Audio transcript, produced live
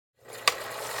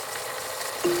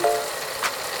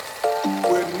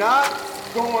not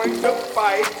going to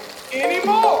fight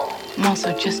anymore. I'm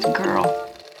also just a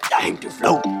girl. Time to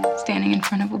float. Standing in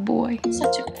front of a boy.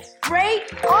 Such a great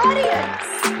audience.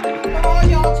 For all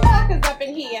y'all talkers up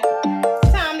in here,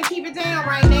 it's time to keep it down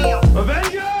right now.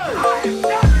 Avengers! I am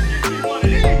not going to give you one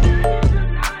of these.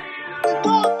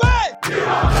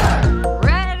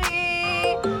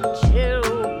 Ready to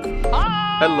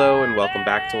party. Hello and welcome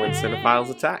back to When Cinephiles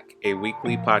Attack, a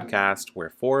weekly podcast where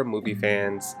four movie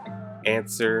fans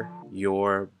answer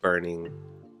your burning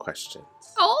questions.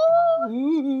 Oh,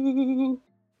 Ooh.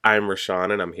 I'm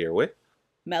Rashawn and I'm here with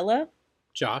Mella?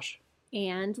 Josh.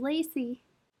 and Lacey.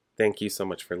 Thank you so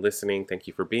much for listening. Thank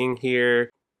you for being here.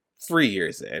 3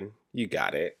 years in, you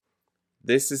got it.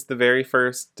 This is the very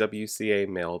first WCA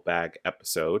Mailbag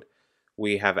episode.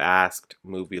 We have asked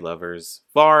movie lovers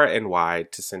far and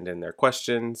wide to send in their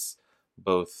questions,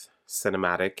 both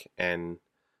cinematic and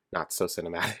not so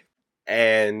cinematic.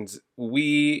 And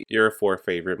we, your four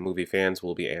favorite movie fans,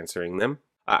 will be answering them.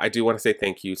 I do want to say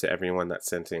thank you to everyone that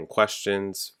sent in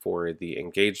questions for the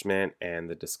engagement and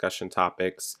the discussion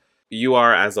topics. You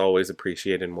are, as always,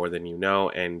 appreciated more than you know,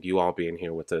 and you all being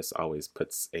here with us always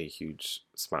puts a huge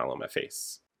smile on my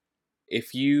face.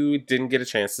 If you didn't get a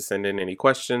chance to send in any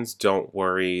questions, don't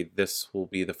worry. This will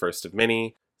be the first of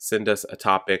many. Send us a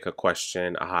topic, a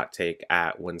question, a hot take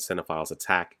at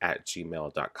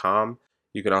whencinephilesattack@gmail.com.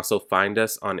 You can also find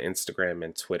us on Instagram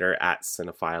and Twitter at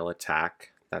cinephileattack.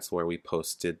 That's where we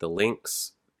posted the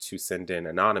links to send in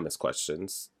anonymous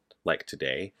questions, like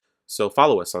today. So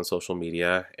follow us on social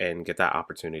media and get that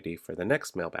opportunity for the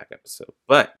next mailbag episode.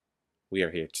 But we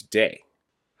are here today.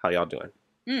 How y'all doing?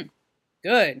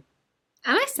 Good.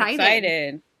 I'm excited.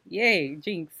 Excited. Yay,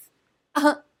 Jinx.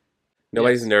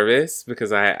 Nobody's nervous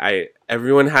because I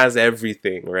everyone has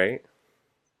everything, right?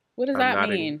 What does I'm that not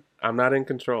mean? I'm not in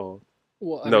control.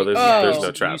 Well, No, there's no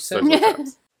Oh. traps. You There's no sent,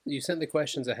 traps. you sent the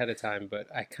questions ahead of time, but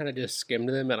I kind of just skimmed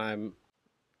them, and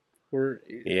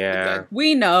Yeah.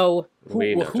 We know.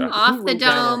 We know, Josh. Off who the wrote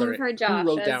down all dome their- for Josh, Who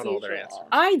wrote as down all their usual. answers?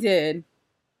 I did.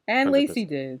 And 100%. Lacey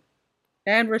did.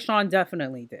 And Rashawn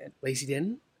definitely did. Lacey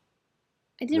didn't.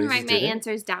 I didn't Lacey write my did it?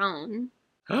 answers down.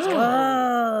 Whoa.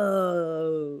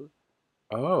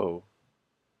 Oh.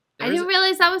 I didn't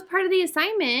realize that was part of the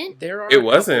assignment. There are. It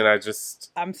wasn't. I just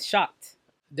I'm shocked.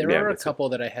 There Yeah, are me a too. couple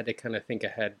that I had to kind of think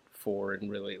ahead for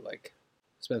and really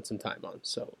spend some time on.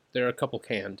 So there are a couple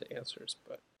canned answers,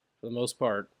 but for the most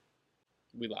part,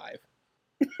 we live.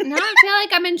 Now I feel like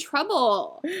I'm in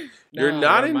trouble. You're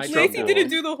not in my trouble. Lacey didn't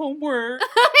do the homework.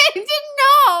 I didn't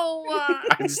know.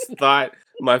 I just thought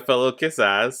my fellow kiss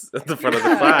ass at the front of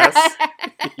the class.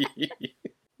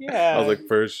 Yeah. I was like,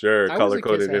 for sure, I was color a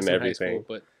coded kiss ass and in high everything.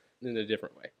 school, but in a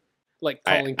different way. Like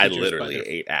I calling teachers literally by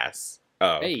their... ate ass.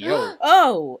 Oh. Hey, yo.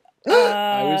 Oh.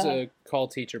 I was a call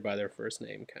teacher by their first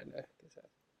name, kind of.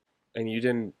 And you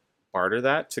didn't barter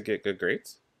that to get good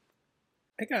grades?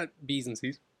 I got B's and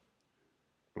C's.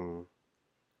 Mm,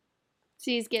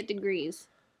 C's get degrees.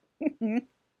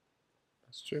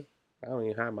 that's true. I don't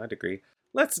even have my degree.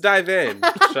 Let's dive in,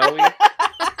 shall we?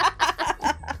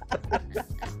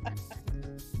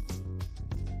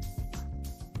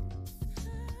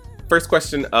 First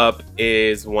question up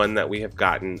is one that we have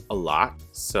gotten a lot,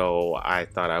 so I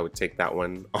thought I would take that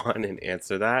one on and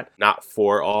answer that. Not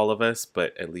for all of us,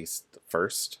 but at least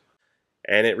first.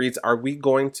 And it reads, are we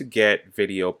going to get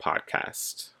video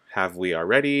podcast? Have we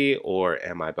already, or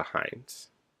am I behind?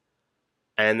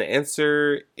 And the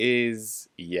answer is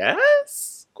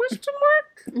yes? Question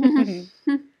mark?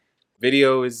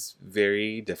 Video is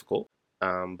very difficult,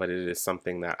 but it is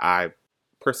something that I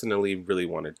personally really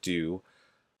want to do.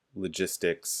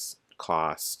 Logistics,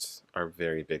 cost are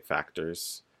very big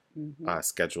factors.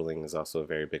 Scheduling is also a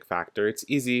very big factor. It's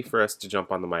easy for us to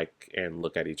jump on the mic and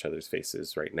look at each other's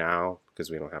faces right now because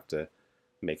we don't have to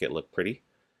make it look pretty.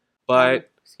 But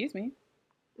Excuse me.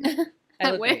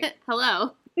 I look great.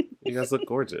 Hello. you guys look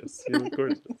gorgeous. You look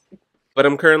gorgeous. But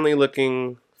I'm currently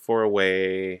looking for a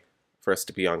way for us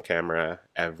to be on camera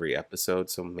every episode.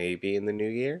 So maybe in the new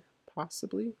year,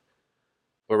 possibly.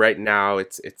 But right now,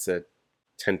 it's a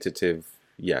tentative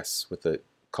yes with a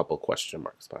couple question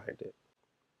marks behind it.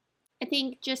 I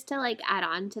think just to add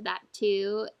on to that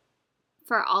too,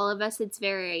 for all of us, it's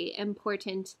very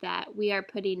important that we are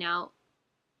putting out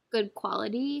good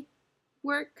quality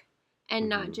work and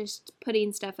not just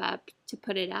putting stuff up to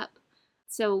put it up.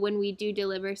 So when we do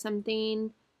deliver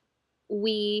something,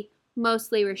 we,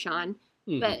 mostly Rashawn,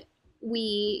 but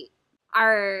we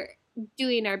are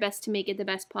doing our best to make it the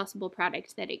best possible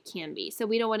product that it can be. So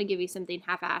we don't want to give you something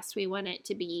half-assed. We want it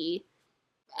to be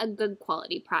a good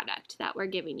quality product that we're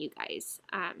giving you guys.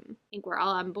 I think we're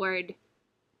all on board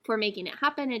for making it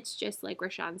happen. It's just like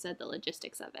Rashawn said, the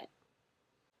logistics of it.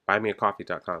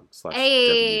 buymeacoffee.com/WCA.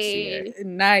 Hey.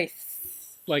 Nice.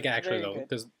 Like, actually, Very though, good.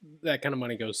 because that kind of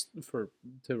money goes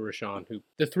to Rashawn, who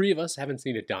the three of us haven't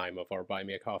seen a dime of our Buy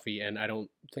Me a Coffee, and I don't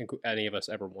think any of us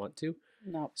ever want to.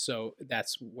 No. So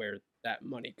that's where that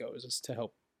money goes, is to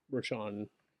help Rashawn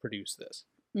produce this.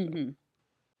 Mm-hmm.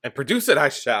 And produce it I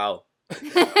shall.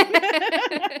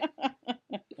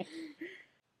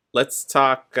 Let's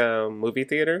talk movie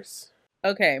theaters.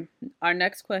 Okay. Our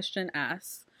next question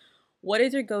asks, what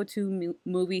is your go-to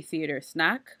movie theater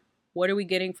snack? What are we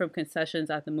getting from concessions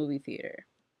at the movie theater?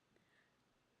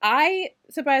 I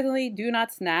surprisingly do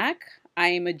not snack. I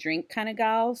am a drink kind of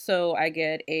gal, so I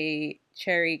get a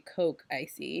cherry Coke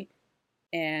icy,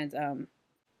 and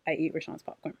I eat Rashawn's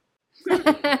popcorn.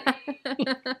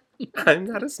 I'm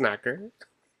not a snacker.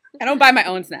 I don't buy my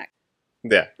own snack.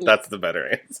 Yeah, that's the better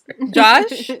answer.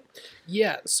 Josh?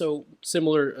 Yeah, so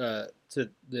similar to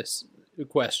this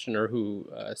questioner who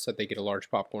said they get a large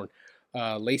popcorn,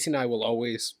 Lacey and I will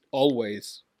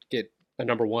always get a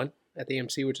number one at the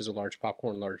AMC, which is a large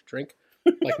popcorn, large drink,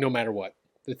 like no matter what.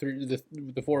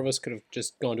 The four of us could have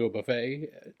just gone to a buffet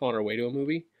on our way to a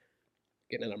movie,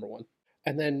 getting a number one.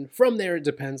 And then from there, it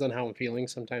depends on how I'm feeling.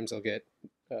 Sometimes I'll get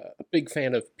a big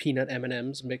fan of peanut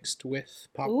M&Ms mixed with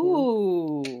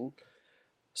popcorn. Ooh.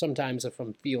 Sometimes if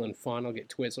I'm feeling fun, I'll get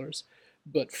Twizzlers.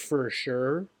 But for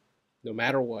sure, no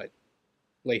matter what,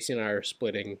 Lacey and I are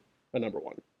splitting a number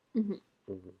one. Mm-hmm.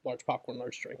 Large popcorn,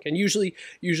 large drink. And usually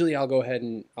I'll go ahead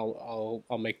and I'll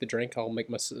make the drink. I'll make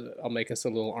us a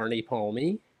little Arnie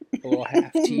Palmy, a little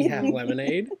half tea, half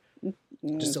lemonade.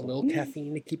 Just a little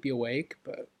caffeine to keep you awake,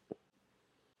 but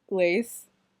Lace?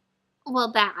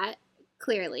 Well, that,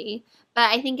 clearly.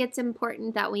 But I think it's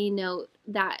important that we note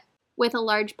that with a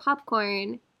large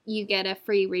popcorn, you get a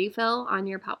free refill on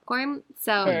your popcorn.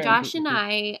 So Sure. Josh and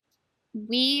I,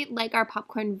 we like our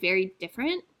popcorn very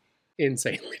different.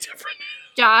 insanely different.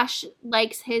 Josh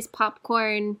likes his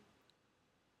popcorn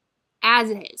as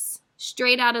is,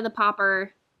 straight out of the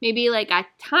popper. Maybe like a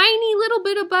tiny little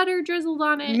bit of butter drizzled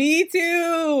on it. Me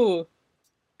too.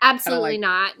 Absolutely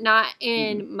not. Not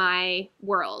in my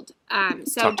world.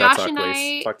 So Talk that Josh talk, and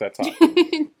Lace. Talk that talk.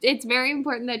 it's very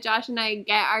important that Josh and I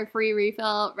get our free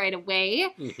refill right away.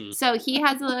 Mm-hmm. So he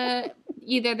has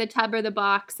either the tub or the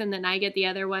box, and then I get the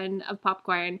other one of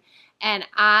popcorn. And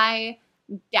I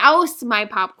douse my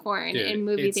popcorn Dude, in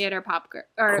movie it's theater popcorn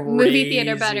or movie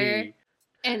theater butter crazy.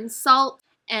 and salt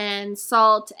and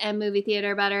movie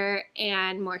theater butter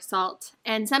and more salt.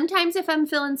 And sometimes if I'm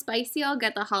feeling spicy, I'll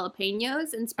get the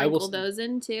jalapenos and sprinkle those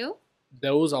in too.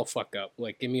 Those I'll fuck up.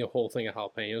 Like, give me a whole thing of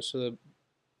jalapenos for the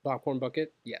popcorn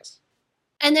bucket. Yes.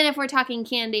 And then if we're talking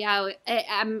candy,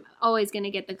 I'm always going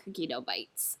to get the cookie dough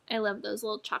bites. I love those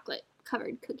little chocolate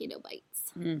covered cookie dough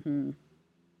bites. Mm-hmm.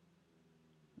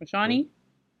 Rashani?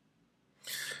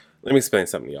 Let me explain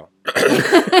something to y'all.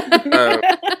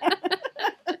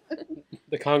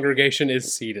 The congregation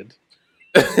is seated.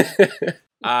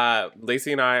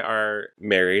 Lacey and I are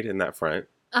married in that front.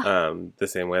 The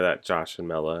same way that Josh and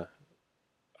Mela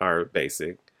are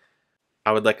basic.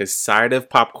 I would like a side of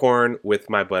popcorn with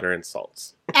my butter and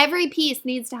salts. Every piece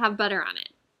needs to have butter on it.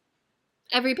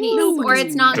 Every piece. No, or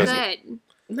it's not Drizzle. good.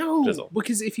 No, Drizzle.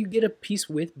 because if you get a piece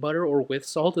with butter or with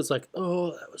salt, it's like,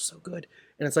 oh, that was so good.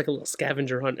 And it's like a little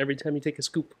scavenger hunt every time you take a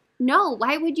scoop. No,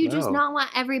 why would you just No. not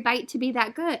want every bite to be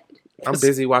that good? I'm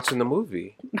busy watching the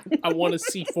movie. I want to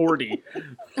see 40.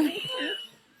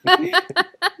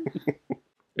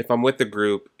 If I'm with the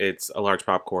group, it's a large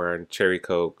popcorn, cherry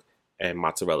Coke, and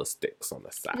mozzarella sticks on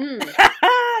the side.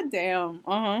 Mm. Damn.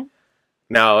 Uh-huh.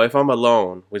 Now, if I'm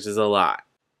alone, which is a lot,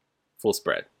 full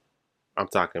spread. I'm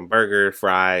talking burger,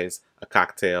 fries, a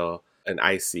cocktail, an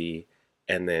icy,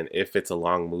 and then if it's a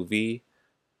long movie,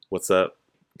 what's up,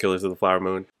 Killers of the Flower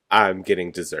Moon? I'm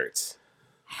getting desserts.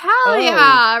 Hell Oh.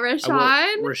 yeah,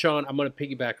 Rashawn. Rashawn, I'm going to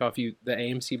piggyback off you. The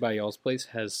AMC by y'all's place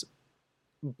has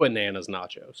bananas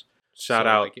nachos. Shout So,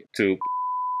 out like, to,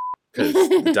 because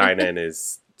dine-in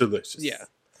is delicious.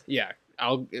 Yeah.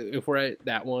 If we're at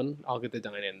that one, I'll get the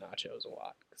dine-in nachos a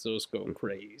lot because those go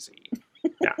crazy.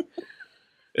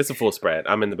 It's a full spread.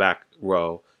 I'm in the back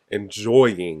row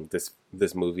enjoying this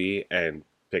movie and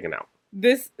picking out.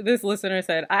 This listener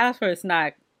said, I asked for a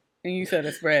snack, and you said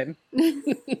a spread.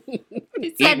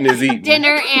 It Eating is eating.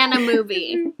 dinner and a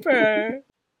movie. Super.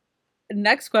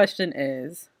 Next question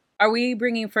is, are we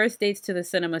bringing first dates to the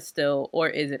cinema still, or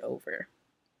is it over?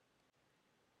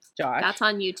 Josh? That's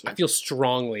on YouTube. I feel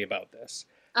strongly about this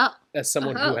Oh, as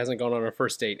someone Uh-huh. who hasn't gone on a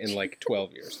first date in like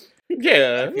 12 years.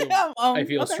 Yeah. I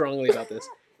feel okay. strongly about this.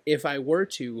 If I were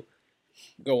to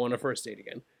go on a first date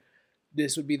again,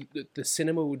 this would be the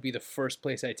cinema would be the first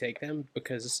place I take them,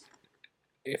 because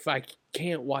if I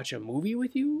can't watch a movie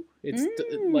with you, it's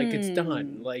it's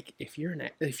done. Like if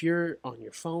you're on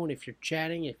your phone, if you're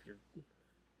chatting, if you're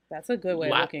That's a good way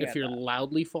of looking at if you're that.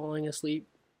 loudly falling asleep,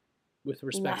 with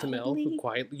respect to Mel, Loudly?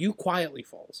 you quietly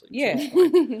fall asleep. Yeah. So it's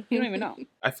fine. You don't even know.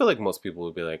 I feel like most people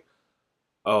would be like,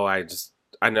 "Oh, I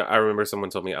know." I remember someone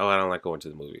told me, "Oh, I don't like going to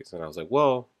the movies," and I was like,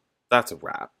 "Well, that's a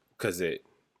wrap, because it's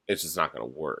just not gonna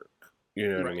work." You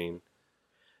know what I Right. mean?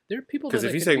 There are people Because that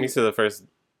if you could take be- me to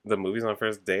the movies on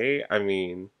first date, I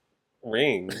mean,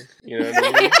 ring. You know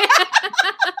what I mean?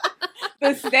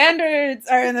 The standards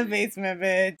are in the basement,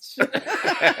 bitch.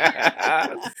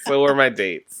 So are my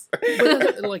dates.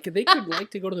 But like they could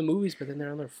like to go to the movies, but then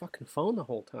they're on their fucking phone the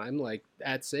whole time. Like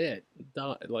that's it.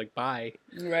 Done. Like bye.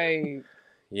 Right.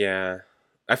 Yeah.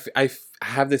 I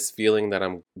have this feeling that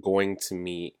I'm going to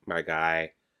meet my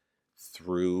guy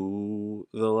through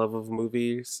the love of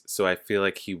movies. So I feel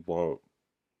like he won't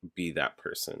be that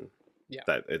person. Yeah.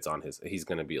 That it's on he's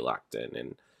going to be locked in.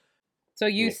 And So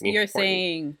Make me you're horny.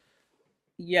 saying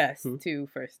yes Hmm? to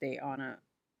first date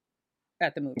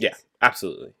at the movies. yeah,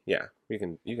 absolutely. Yeah. You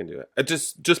can do it.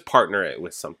 Just partner it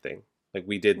with something. Like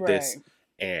we did this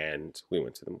Right. and we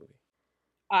went to the movie.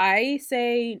 I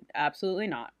say absolutely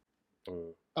not.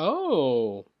 Mm.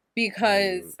 Oh.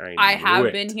 Because I I knew have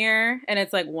it. been here and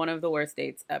it's like one of the worst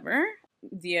dates ever.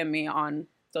 DM me on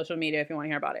social media if you want to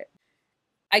hear about it.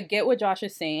 I get what Josh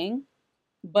is saying,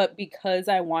 but because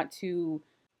I want to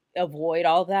avoid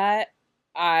all that,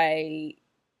 I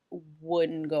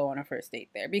wouldn't go on a first date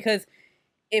there. Because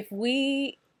if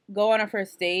we go on a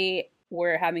first date,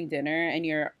 we're having dinner and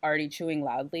you're already chewing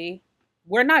loudly,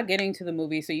 we're not getting to the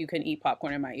movie so you can eat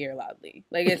popcorn in my ear loudly.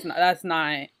 Like that's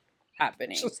not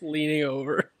happening. Just leaning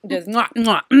over. Just no.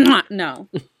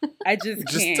 I just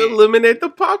Just can't. eliminate the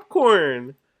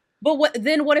popcorn. But what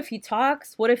if he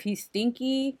talks? What if he's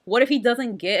stinky? What if he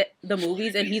doesn't get the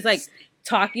movies and he's like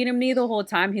talking to me the whole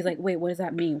time? He's like, "Wait, what does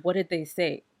that mean? What did they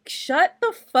say?" Shut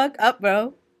the fuck up,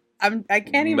 bro. I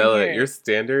can't even Mela, hear. your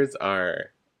standards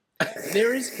are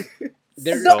There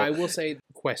So- I will say Go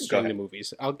questioning the ahead.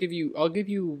 movies. I'll give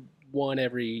you one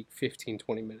every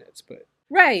 15-20 minutes, but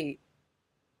Right.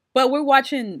 But we're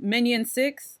watching Minion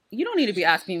 6. You don't need to be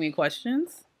asking me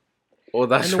questions. Well,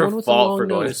 that's And the one your with the fault long for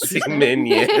going to nose. see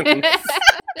Minions.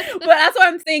 But that's why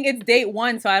I'm saying it's date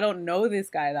 1, so I don't know this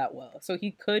guy that well. So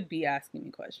he could be asking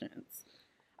me questions.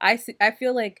 I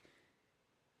feel like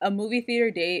a movie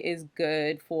theater date is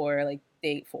good for like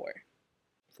date 4.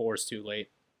 4's too late.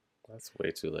 That's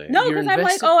way too late. No, You're because I'm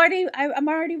like, invested- I'm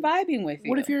already vibing with you.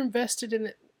 What if you're invested in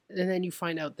it and then you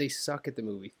find out they suck at the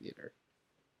movie theater?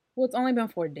 Well, it's only been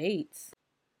 4 dates.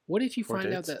 What if you Four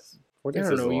find out dates that Four I dates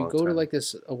don't is a know, you long go to time. like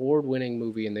this award-winning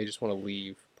movie and they just want to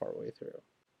leave partway through?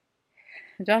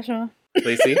 Joshua.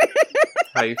 Lacey,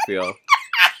 how you feel?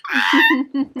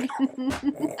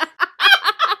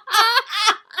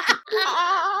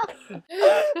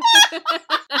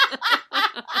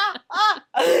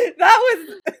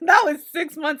 that was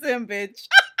 6 months in, bitch.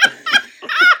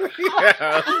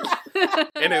 Yeah.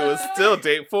 And it was still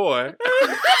date 4.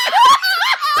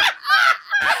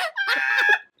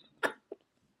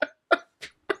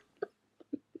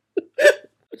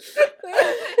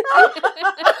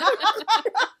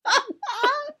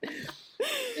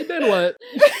 And then what?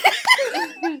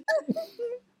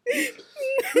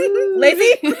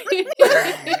 Lacey?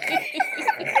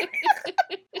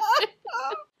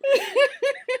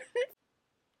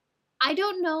 I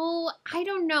don't know.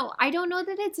 I don't know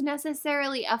that it's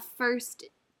necessarily a first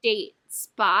date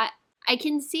spot. I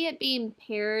can see it being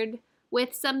paired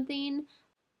with something.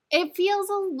 It feels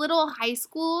a little high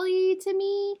school-y to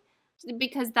me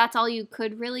because that's all you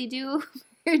could really do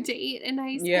for a date in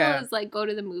high school Yeah. is like go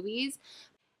to the movies.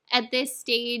 At this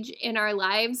stage in our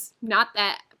lives, not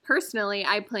that personally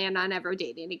I plan on ever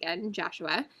dating again,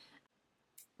 Joshua,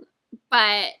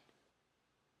 but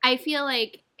I feel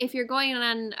like if you're going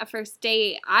on a first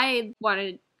date, I want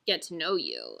to get to know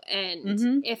you. And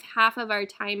Mhm. if half of our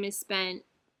time is spent,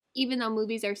 even though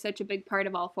movies are such a big part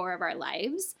of all 4 of our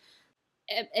lives,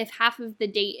 if half of the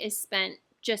date is spent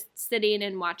just sitting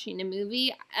and watching a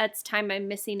movie, that's time I'm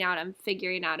missing out on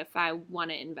figuring out if I want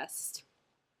to invest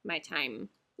my time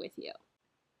with you.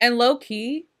 And low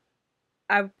key,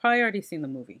 I've probably already seen the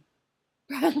movie.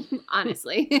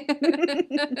 Honestly.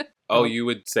 Oh, you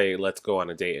would say, let's go on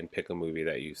a date and pick a movie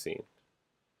that you've seen.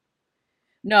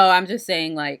 No, I'm just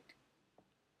saying, like,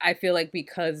 I feel like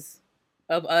because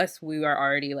of us, we are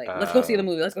already like, let's go see the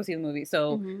movie. Let's go see the movie.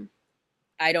 So Mhm.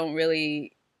 I don't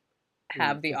really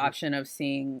have the Mhm. option of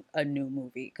seeing a new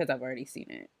movie because I've already seen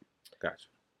it. Gotcha.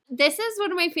 This is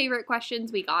one of my favorite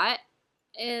questions we got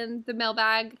in the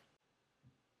mailbag.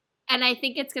 And I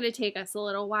think it's going to take us a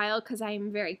little while because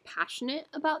I'm very passionate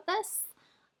about this.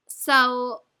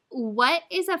 So, what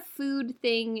is a food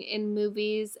thing in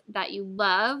movies that you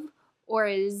love or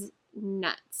is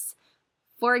nuts?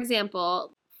 For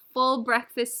example, full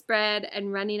breakfast spread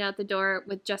and running out the door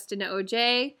with just an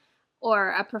OJ,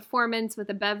 or a performance with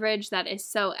a beverage that is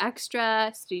so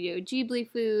extra, Studio Ghibli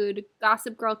food,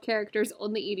 Gossip Girl characters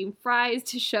only eating fries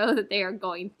to show that they are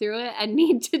going through it and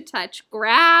need to touch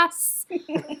grass.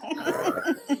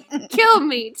 Kill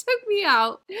me. Took me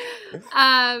out.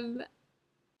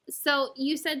 So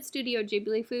you said Studio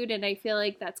Ghibli food, and I feel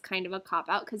like that's kind of a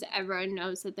cop-out because everyone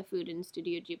knows that the food in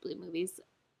Studio Ghibli movies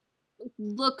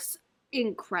looks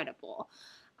incredible.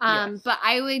 Yes. But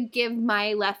I would give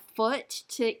my left foot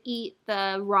to eat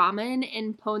the ramen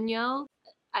in Ponyo.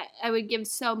 I would give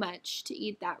so much to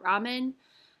eat that ramen.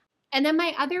 And then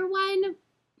my other one,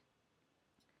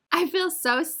 I feel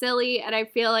so silly and I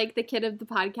feel like the kid of the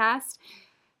podcast.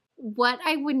 What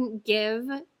I wouldn't give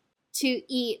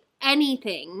to eat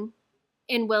anything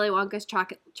in Willy Wonka's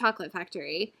chocolate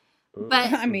factory.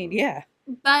 But I mean, yeah.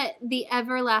 But the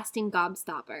everlasting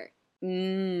gobstopper.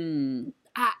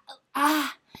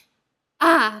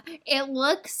 It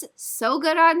looks so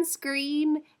good on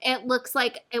screen. It looks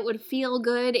like it would feel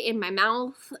good in my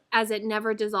mouth as it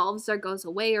never dissolves or goes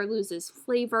away or loses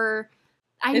flavor.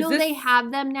 I know they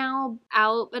have them now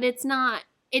out, but it's not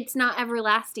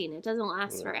everlasting. It doesn't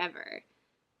last forever.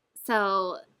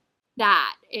 So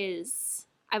that is,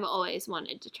 I've always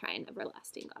wanted to try an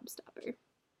everlasting gobstopper.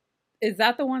 Is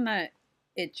that the one that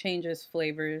it changes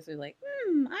flavors? You're like,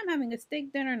 I'm having a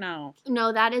steak dinner now.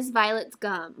 No, that is Violet's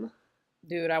gum.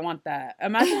 Dude, I want that.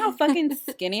 Imagine how fucking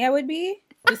skinny I would be.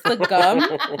 Just the gum.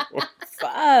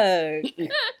 Fuck.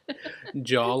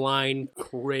 Jawline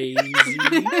crazy.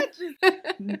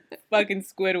 Fucking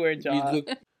Squidward jaw.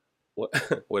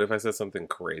 What if I said something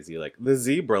crazy like the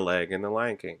zebra leg in The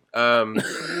Lion King?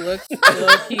 Looks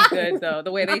low-key good though.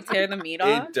 The way they tear the meat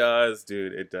off. It does,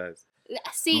 dude. It does.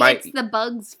 See, it's the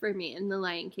bugs for me in The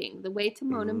Lion King. The way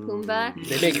Timon and Pumbaa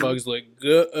They make bugs look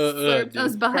good. slurp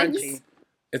those bugs. Crunchy.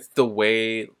 It's the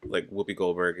way like Whoopi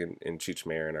Goldberg and Cheech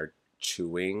Marin are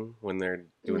chewing when they're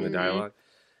doing the dialogue.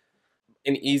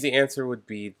 An easy answer would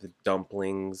be the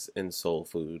dumplings in Soul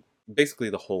Food. Basically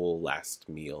the whole last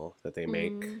meal that they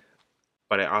make.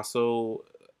 But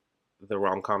the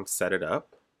rom-com Set It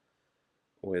Up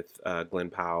with Glenn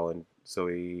Powell and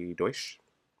Zoe Deutsch.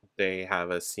 They have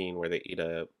a scene where they eat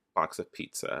a box of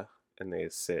pizza and they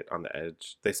sit on the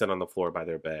edge. They sit on the floor by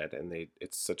their bed and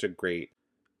it's such a great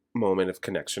moment of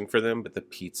connection for them. But the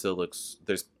pizza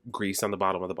there's grease on the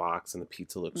bottom of the box and the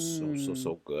pizza looks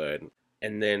so good.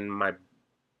 And then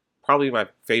probably my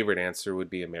favorite answer would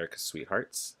be America's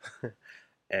Sweethearts.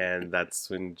 And that's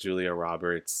when Julia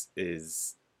Roberts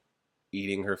is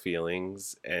eating her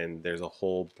feelings and there's a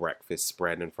whole breakfast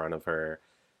spread in front of her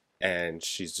and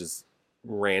she's just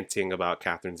ranting about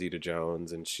Catherine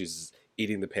Zeta-Jones and she's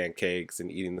eating the pancakes and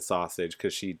eating the sausage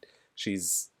because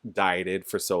she's dieted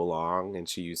for so long and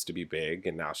she used to be big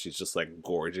and now she's just like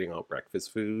gorging on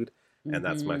breakfast food and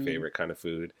that's my favorite kind of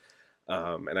food.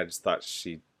 And I just thought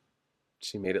she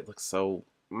made it look so...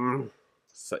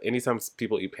 So anytime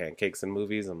people eat pancakes in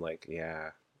movies, I'm like,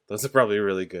 yeah, those are probably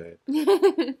really good.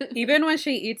 Even when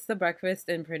she eats the breakfast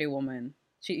in Pretty Woman,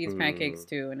 she eats pancakes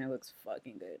too, and it looks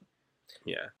fucking good.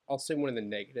 Yeah. I'll say one of the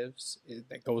negatives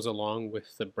that goes along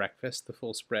with the breakfast, the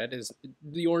full spread, is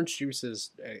the orange juice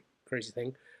is a crazy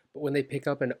thing. But when they pick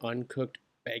up an uncooked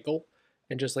bagel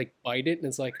and just like bite it, and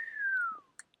it's like,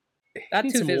 that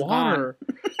need tooth some is water.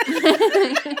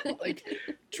 Like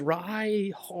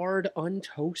dry, hard,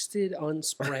 untoasted,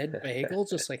 unspread bagel,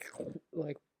 just like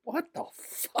what the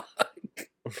fuck?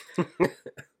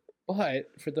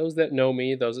 But for those that know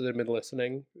me, those that have been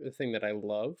listening, the thing that I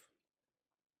love,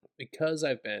 because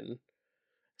I've been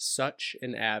such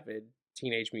an avid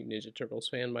Teenage Mutant Ninja Turtles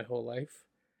fan my whole life,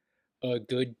 a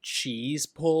good cheese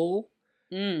pull,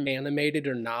 animated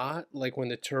or not, like when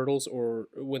the turtles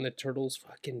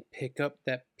fucking pick up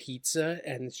that pizza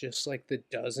and it's just like the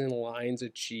dozen lines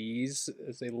of cheese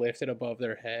as they lift it above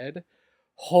their head.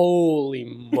 Holy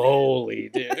moly,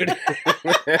 dude.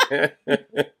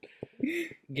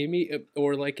 Give me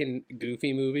or like in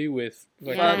Goofy movie with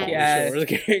like the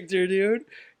character, dude.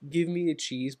 Give me a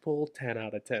cheese pull 10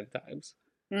 out of 10 times.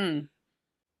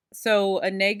 So a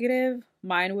negative,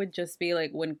 mine would just be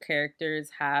like when characters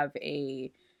have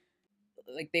they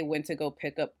went to go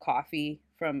pick up coffee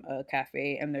from a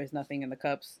cafe and there's nothing in the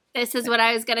cups. This is what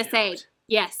I was going to say.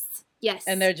 Yes.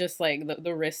 And they're just like,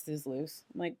 the wrist is loose.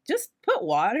 I'm like, just put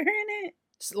water in it.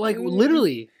 Like,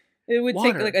 literally. It would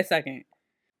Water. take like a second.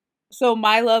 So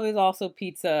my love is also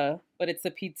pizza, but it's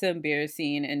the pizza and beer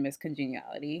scene in Miss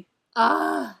Congeniality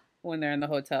when they're in the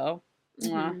hotel.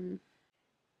 Mwah. Mhm.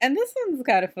 And this one's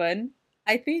kind of fun.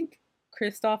 I think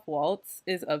Christoph Waltz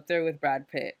is up there with Brad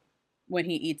Pitt when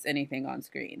he eats anything on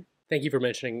screen. Thank you for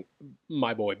mentioning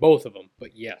my boy, both of them,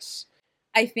 but yes.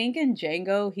 I think in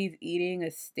Django, he's eating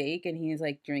a steak and he's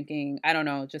like drinking, I don't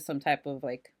know, just some type of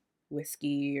like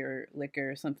whiskey or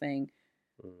liquor or something.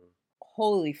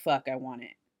 Holy fuck, I want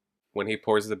it. When he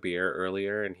pours the beer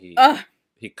earlier and he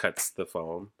cuts the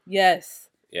foam. Yes.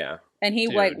 Yeah. And he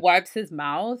Dude. like wipes his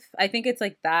mouth. I think it's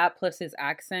like that plus his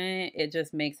accent. It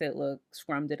just makes it look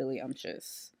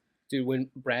scrumdiddly-umptious. Dude, when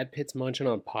Brad Pitt's munching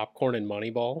on popcorn and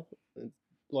Moneyball,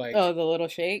 like Oh, the little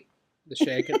shake. the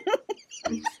shake.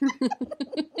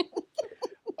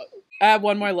 I have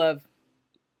one more love.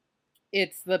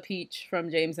 It's the peach from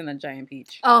James and the Giant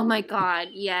Peach. Oh my god,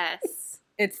 yes.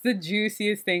 It's the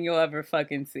juiciest thing you'll ever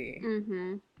fucking see.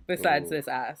 Mm-hmm. Besides Ooh. this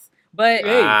ass. But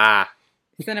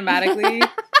cinematically,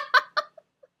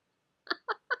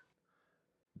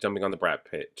 Jumping on the Brad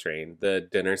Pitt train, the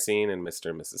dinner scene in Mr.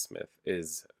 and Mrs. Smith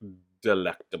is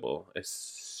delectable. It's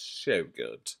so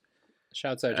good.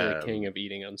 Shouts out to the king of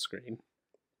eating on screen.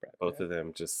 Brad Both Pitt. of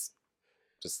them just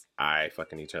eye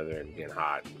fucking each other and getting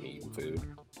hot and eating food.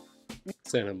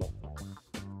 Cinema.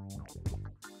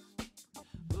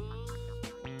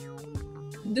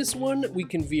 This one we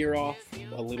can veer off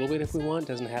a little bit if we want.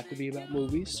 Doesn't have to be about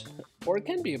movies, or it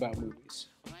can be about movies.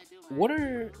 What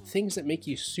are things that make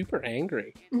you super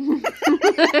angry?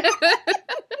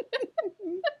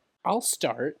 I'll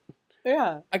start.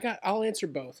 yeah. I'll answer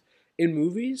both. In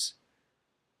movies,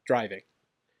 driving.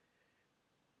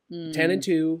 10 and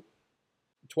 2,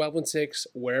 12 and 6,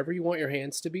 wherever you want your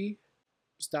hands to be,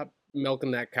 stop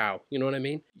milking that cow. You know what I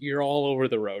mean? You're all over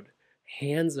the road.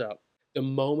 Hands up. The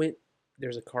moment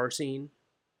there's a car scene,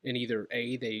 and either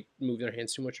A, they move their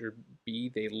hands too much, or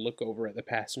B, they look over at the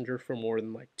passenger for more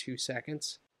than like 2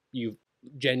 seconds, you've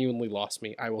genuinely lost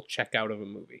me. I will check out of a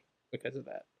movie because of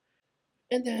that.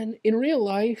 And then in real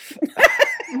life,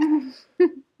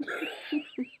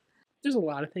 there's a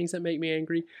lot of things that make me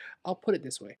angry. I'll put it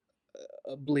this way.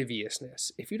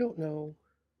 Obliviousness. If you don't know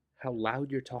how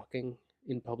loud you're talking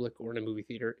in public or in a movie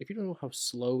theater, if you don't know how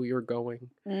slow you're going,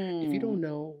 if you don't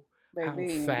know how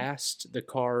fast the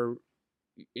car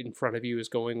in front of you is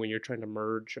going when you're trying to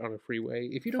merge on a freeway,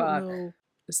 if you don't know,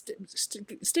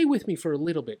 stay with me for a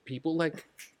little bit, people. Like,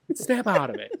 snap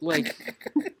out of it. Like,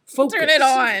 focus. Turn it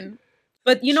on.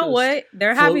 But you know Just what?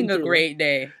 They're having a floating through great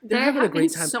day. They're having a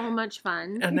great time. So much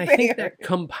fun. And I think that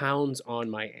compounds on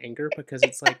my anger because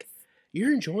it's like,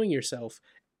 you're enjoying yourself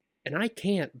and I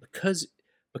can't because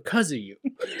of you.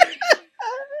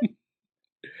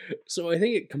 So I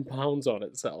think it compounds on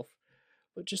itself.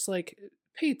 But just like,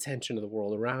 pay attention to the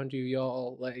world around you,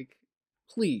 y'all. Like,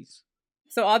 please.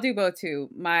 So I'll do both too.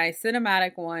 My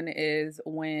cinematic one is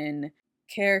when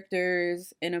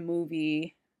characters in a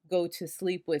movie go to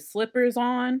sleep with slippers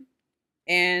on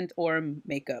and or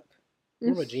makeup.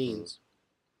 What about jeans?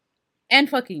 And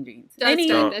fucking jeans. Don't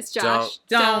start this, Josh.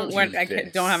 Don't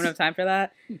have enough time for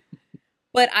that.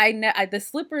 But the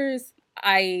slippers,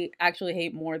 I actually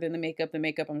hate more than the makeup. The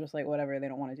makeup, I'm just like, whatever, they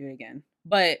don't want to do it again.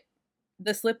 But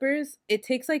the slippers, it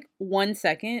takes like 1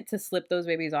 second to slip those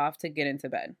babies off to get into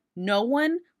bed. No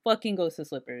one fucking goes to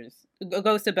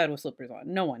bed with slippers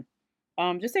on. No one.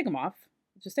 Just take them off.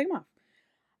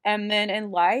 And then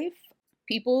in life,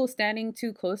 people standing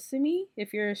too close to me,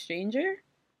 if you're a stranger,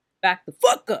 back the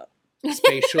fuck up.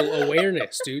 Spatial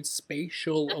awareness, dude.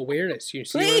 Spatial awareness. You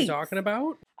see what I'm talking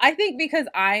about? I think because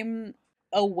I'm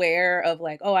aware of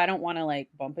like, oh, I don't want to like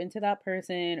bump into that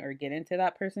person or get into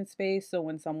that person's space. So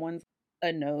when someone's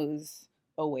a nose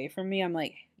away from me, I'm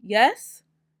like, yes.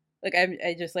 Like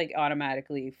I just like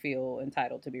automatically feel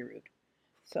entitled to be rude.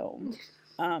 So,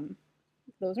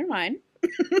 those are mine.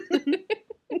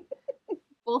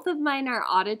 Both of mine are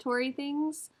auditory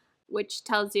things, which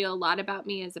tells you a lot about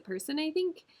me as a person, I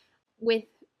think. With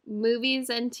movies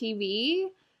and TV,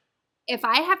 if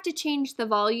I have to change the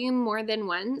volume more than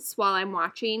once while I'm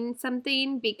watching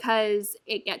something because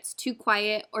it gets too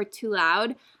quiet or too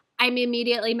loud, I'm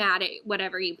immediately mad at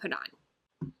whatever you put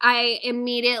on. I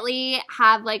immediately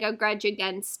have like a grudge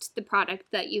against the product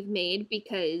that you've made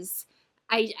because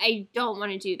I don't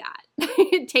want to do that.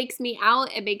 It takes me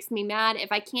out. It makes me mad.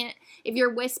 If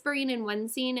you're whispering in one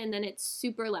scene and then it's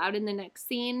super loud in the next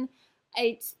scene,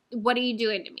 what are you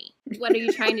doing to me? What are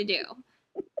you trying to do?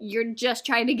 You're just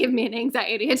trying to give me an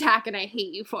anxiety attack and I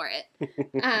hate you for it.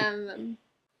 And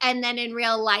then in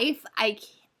real life,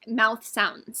 mouth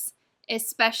sounds,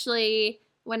 especially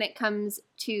when it comes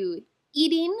to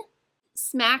eating,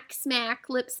 smack,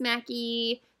 lip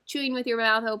smacky, chewing with your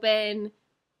mouth open.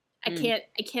 I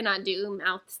cannot do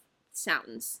mouth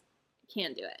sounds. I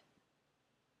can't do it.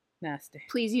 Nasty.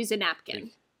 Please use a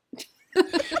napkin.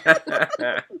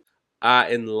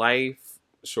 In life,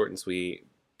 short and sweet,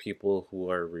 people who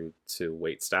are rude to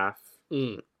wait staff,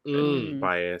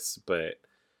 bias, but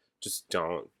just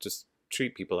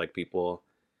treat people like people,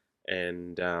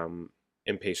 and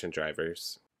impatient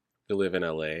drivers. We live in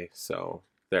LA, so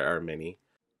there are many.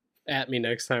 At me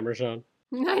next time, Rashawn.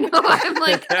 I know. I'm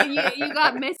like, you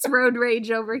got Miss Road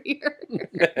Rage over here.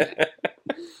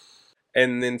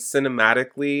 And then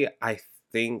cinematically, I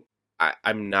think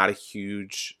I'm not a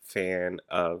huge fan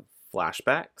of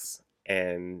flashbacks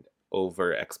and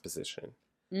over exposition.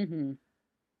 Mm-hmm.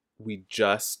 We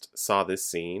just saw this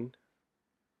scene.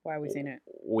 Why are we seeing it?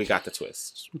 We got the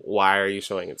twist. Why are you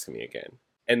showing it to me again?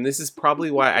 And this is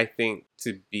probably why I think,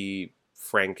 to be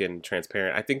frank and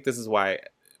transparent, I think this is why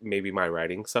maybe my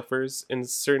writing suffers in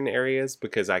certain areas,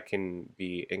 because I can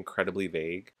be incredibly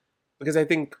vague. Because I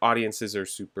think audiences are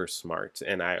super smart,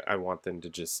 and I want them to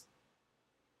just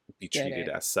be treated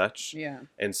as such. Yeah.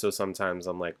 And so sometimes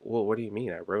I'm like, well, what do you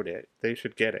mean? I wrote it. They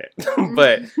should get it.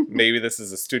 But maybe this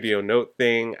is a studio note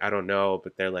thing. I don't know.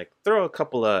 But they're like, throw a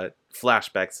couple of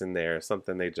flashbacks in there,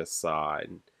 something they just saw,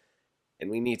 and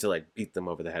we need to like beat them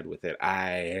over the head with it.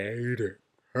 I hate it.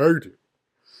 Hate it.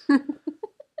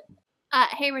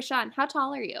 Hey, Rashawn, how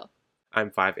tall are you?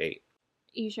 I'm 5'8".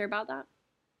 You sure about that?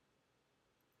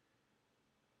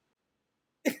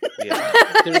 Yeah.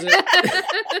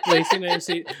 Lacey and I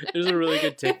see there's a really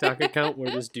good TikTok account where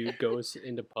this dude goes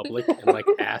into public and like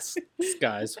asks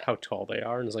guys how tall they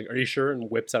are, and is like, "Are you sure?"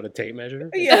 and whips out a tape measure.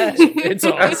 Yeah. It's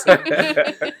awesome.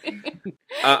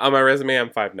 On my resume, I'm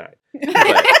 5'9".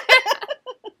 But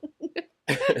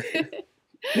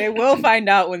They will find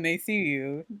out when they see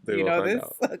you. They you will know find this?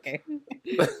 out. Okay.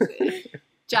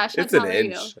 Josh, how it's an tall are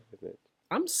inch. you?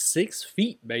 I'm 6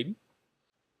 feet, baby.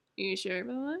 You sure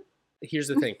about that? Here's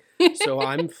the thing. So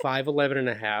I'm 5'11" and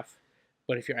a half,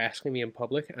 but if you're asking me in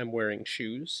public, I'm wearing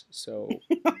shoes. So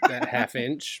that half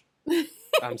inch,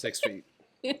 I'm 6 feet.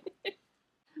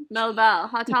 Melbelle,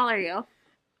 how tall are you?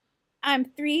 I'm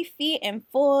 3 feet and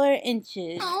 4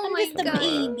 inches. Oh I'm my just a god.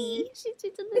 baby. She's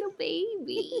just a little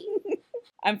baby.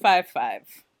 I'm 5'5"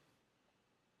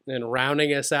 And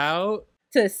rounding us out,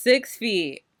 to 6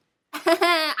 feet.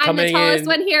 I'm Coming the tallest in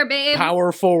one here, babe.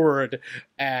 power forward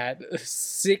at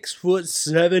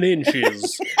 6'7"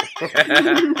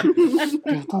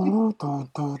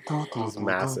 He's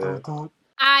massive.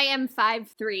 I am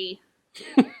 5'3".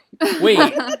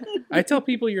 Wait, I tell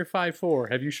people you're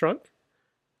 5'4". Have you shrunk?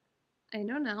 I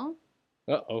don't know.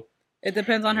 Uh-oh. It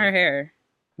depends on her hair.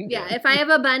 Yeah, if I have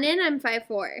a bun in, I'm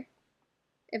 5'4".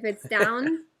 If it's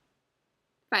down,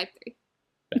 5'3".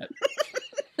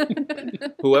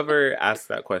 Whoever asked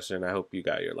that question, I hope you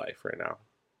got your life right now.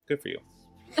 Good for you.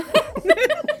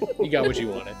 You got what you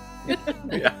wanted.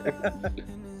 Yeah.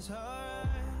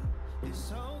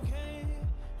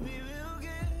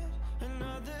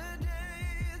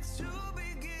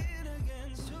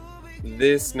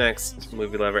 This next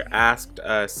movie lover asked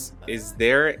us, is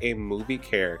there a movie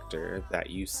character that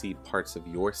you see parts of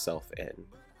yourself in?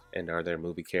 And are there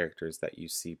movie characters that you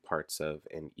see parts of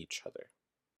in each other?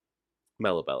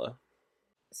 Melabella.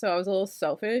 So I was a little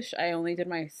selfish. I only did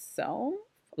myself.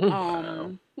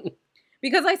 Wow.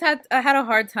 Because I had a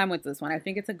hard time with this one. I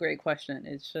think it's a great question.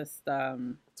 It's just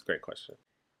It's a great question.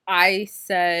 I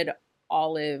said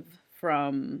Olive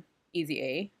from Easy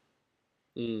A.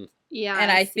 Yeah,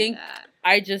 And I see think that.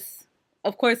 I just,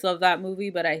 of course, love that movie,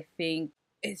 but I think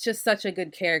it's just such a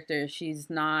good character. She's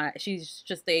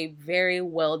just a very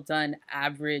well done,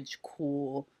 average,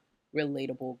 cool,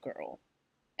 relatable girl.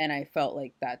 And I felt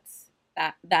like that's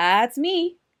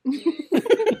me.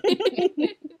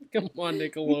 Come on,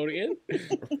 Nickelodeon.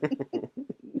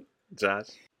 Josh?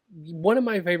 One of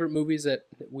my favorite movies that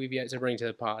I've yet to bring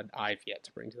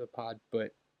to the pod,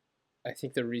 but I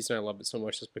think the reason I love it so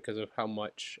much is because of how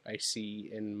much I see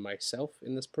in myself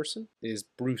in this person, is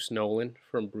Bruce Nolan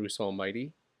from Bruce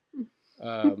Almighty.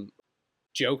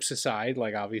 Jokes aside,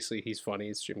 like obviously he's funny,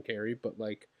 it's Jim Carrey, but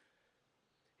like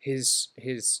his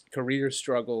career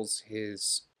struggles,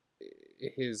 his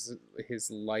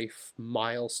life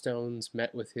milestones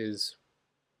met with his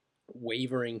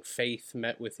wavering faith,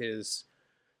 met with his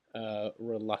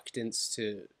reluctance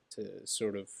to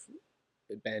sort of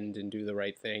bend and do the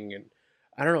right thing. And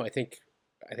I don't know, I think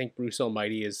Bruce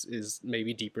Almighty is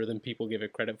maybe deeper than people give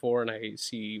it credit for, and I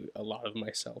see a lot of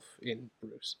myself in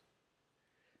Bruce.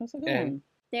 That's a good And- one.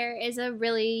 There is a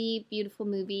really beautiful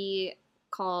movie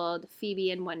called Phoebe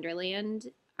in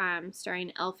Wonderland,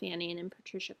 starring Elle Fanning and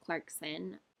Patricia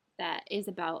Clarkson, that is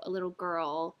about a little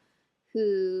girl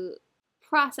who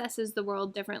processes the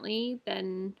world differently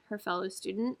than her fellow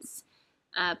students,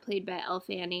 played by Elle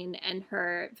Fanning, and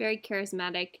her very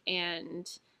charismatic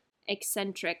and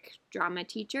eccentric drama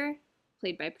teacher,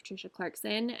 played by Patricia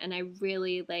Clarkson. And I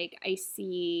really I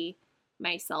see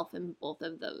myself in both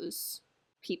of those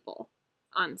people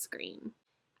on screen.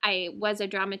 I was a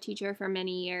drama teacher for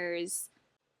many years,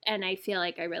 and I feel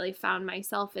like I really found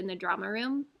myself in the drama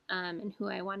room, and who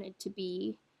I wanted to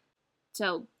be.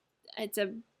 So it's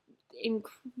a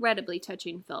incredibly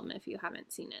touching film if you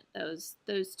haven't seen it.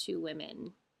 Those two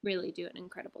women really do an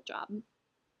incredible job.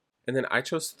 And then I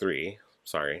chose 3.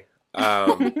 Sorry.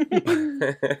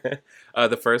 The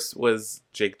first was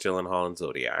Jake Gyllenhaal in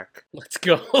Zodiac. Let's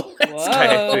go.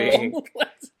 I think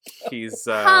Let's go. he's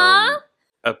Huh?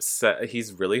 upset.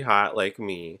 He's really hot like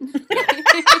me.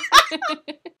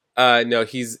 No,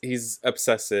 he's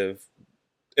obsessive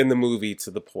in the movie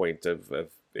to the point of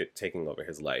it taking over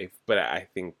his life. But I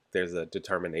think there's a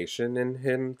determination in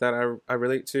him that I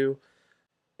relate to.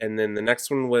 And then the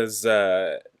next one was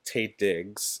Taye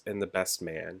Diggs in The Best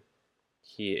Man.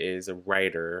 He is a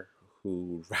writer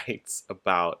who writes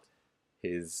about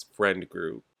his friend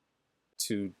group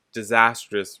to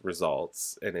disastrous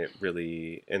results, and it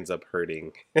really ends up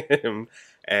hurting him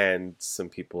and some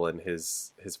people in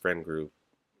his friend group,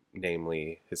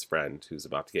 namely his friend who's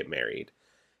about to get married.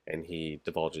 And he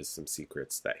divulges some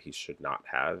secrets that he should not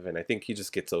have. And I think he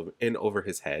just gets over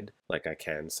his head, like I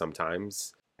can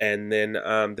sometimes. And then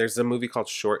there's a movie called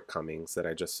Shortcomings that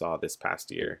I just saw this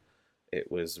past year. It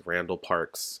was Randall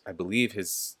Park's, I believe,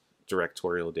 his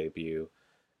directorial debut,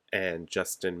 and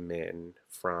Justin Min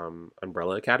from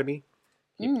Umbrella Academy.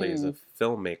 He plays a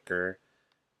filmmaker,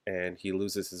 and he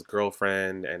loses his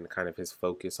girlfriend and kind of his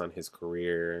focus on his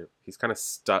career. He's kind of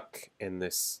stuck in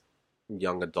this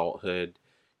young adulthood.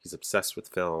 He's obsessed with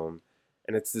film,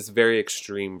 and it's this very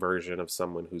extreme version of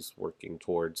someone who's working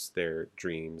towards their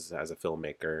dreams as a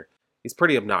filmmaker. He's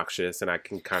pretty obnoxious, and I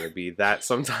can kind of be that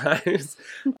sometimes.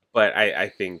 But I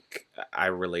think I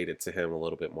related to him a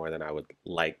little bit more than I would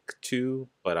like to.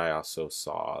 But I also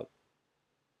saw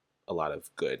a lot of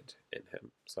good in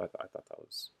him. So I thought that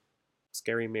was a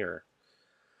scary mirror.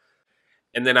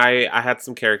 And then I had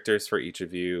some characters for each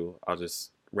of you. I'll just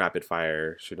rapid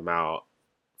fire shoot them out.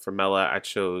 For Mela, I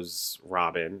chose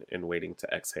Robin in Waiting to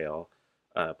Exhale,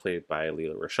 played by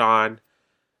Leela Rashawn.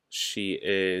 She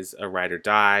is a ride or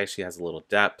die. She has a little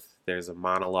depth. There's a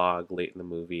monologue late in the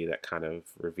movie that kind of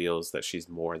reveals that she's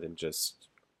more than just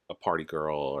a party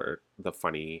girl or the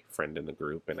funny friend in the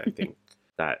group. And I think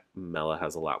that Mela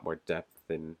has a lot more depth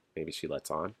than maybe she lets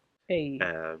on. Hey.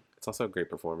 It's also a great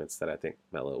performance that I think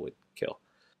Mela would kill.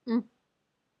 Mm.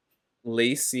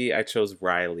 Lacey, I chose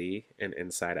Riley in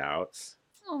Inside Out.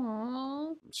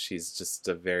 Aww. She's just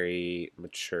a very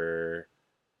mature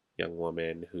young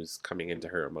woman who's coming into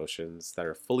her emotions that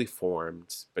are fully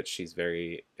formed, but she's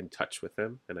very in touch with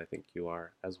them, and I think you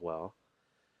are as well.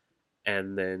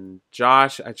 And then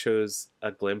Josh, I chose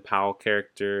a Glenn Powell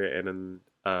character in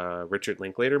a Richard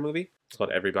Linklater movie. It's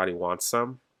called Everybody Wants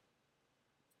Some.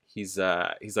 He's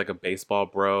like a baseball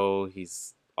bro.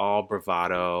 He's all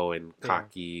bravado and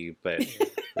cocky, but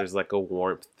there's like a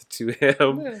warmth to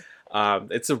him.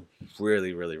 It's a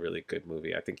really, really, really good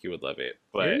movie. I think you would love it.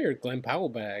 But You're in your Glenn Powell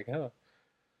bag, huh?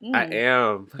 I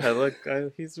am.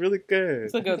 He's really good.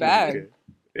 It's a good bag.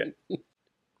 Yeah.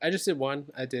 I just did one.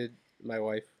 I did my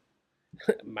wife.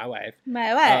 My wife.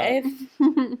 My wife.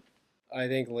 I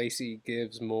think Lacey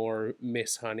gives more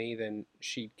Miss Honey than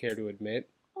she'd care to admit.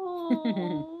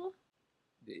 Aww.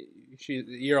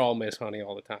 You're all Miss Honey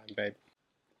all the time, babe.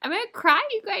 I'm gonna cry,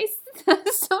 you guys.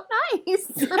 That's so nice.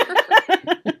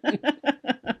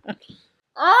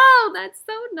 Oh, that's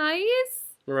so nice.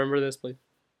 Remember this, please.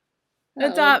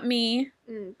 Adopt me.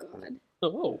 Oh, God.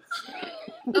 Oh.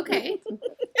 Okay.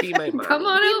 Be my mom. Come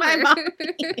on Be over.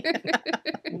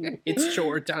 my It's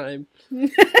chore time.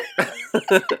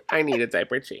 I need a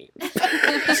diaper change.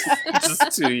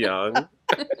 Just too young.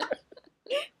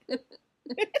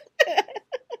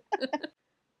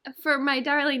 For my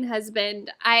darling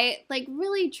husband, I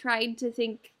really tried to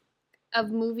think of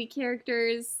movie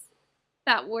characters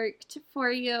that worked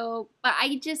for you, but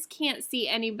I just can't see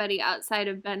anybody outside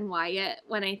of Ben Wyatt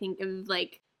when I think of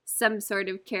some sort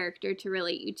of character to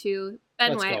relate you to.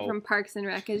 Ben Let's Wyatt go. from Parks and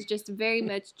Rec is just very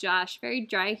much Josh, very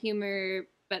dry humor,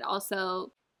 but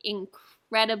also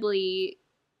incredibly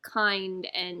kind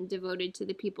and devoted to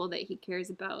the people that he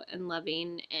cares about and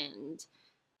loving and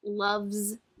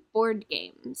loves board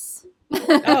games.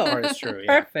 Oh, Part is true,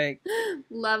 yeah. perfect.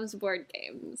 Loves board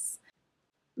games.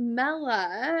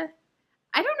 Mela,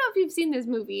 I don't know if you've seen this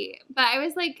movie, but I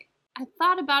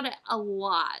thought about it a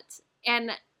lot.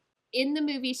 And in the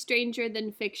movie Stranger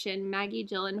Than Fiction, Maggie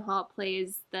Gyllenhaal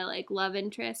plays the love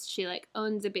interest. She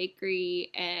owns a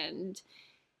bakery and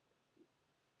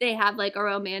they have a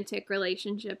romantic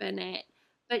relationship in it.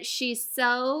 But she's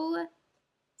so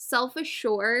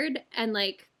self-assured and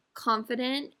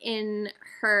confident in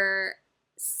her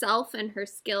self and her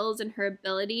skills and her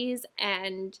abilities,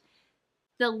 and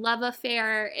the love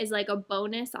affair is a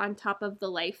bonus on top of the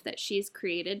life that she's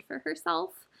created for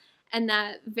herself. And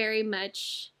that very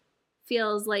much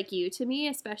feels like you to me,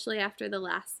 especially after the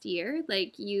last year.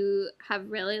 You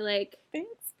have really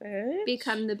Thanks, bitch.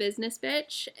 become the business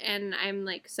bitch, and I'm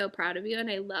so proud of you, and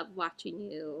I love watching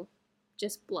you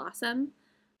just blossom.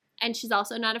 And she's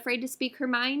also not afraid to speak her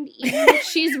mind, even if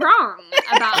she's wrong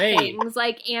about things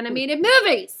like animated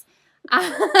movies.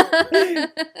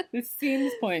 This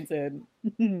seems pointed.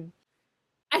 I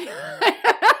don't know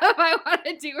if I want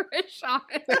to do Rashawn.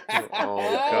 Oh,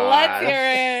 God. Let's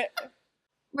hear it.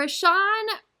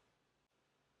 Rashawn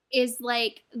is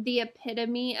the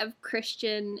epitome of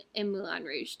Christian in Moulin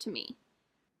Rouge to me.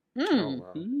 Oh,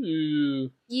 wow.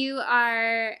 Ooh. You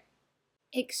are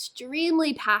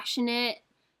extremely passionate.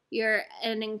 You're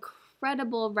an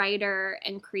incredible writer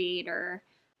and creator.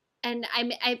 And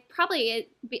I probably,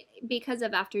 because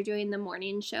of after doing the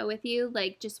morning show with you,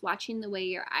 just watching the way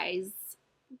your eyes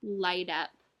light up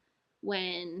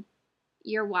when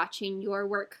you're watching your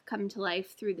work come to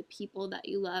life through the people that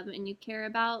you love and you care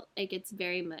about, it's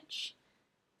very much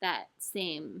that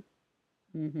same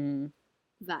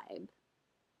vibe.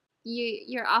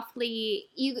 You're awfully,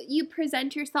 you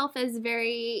present yourself as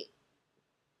very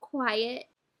quiet,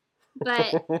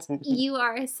 but you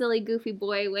are a silly, goofy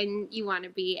boy when you want to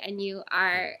be, and you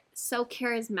are so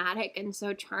charismatic and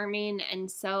so charming and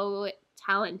so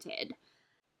talented.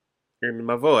 In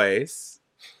my voice.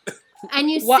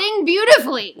 And you sing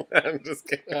beautifully. I'm just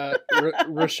kidding.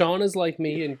 Rashawn is like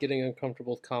me and getting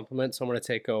uncomfortable with compliments, so I'm going to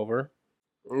take over.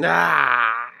 Nah.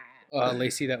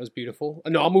 Lacey, that was beautiful.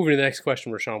 No, I'll move to the next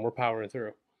question, Rashawn. We're powering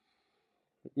through.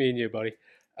 Me and you, buddy.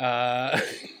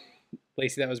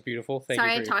 Lacey, that was beautiful. Thank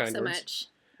Sorry you for I your talk kind so words. much.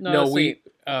 No, sweet.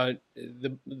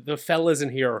 the fellas in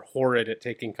here are horrid at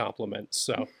taking compliments.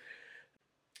 So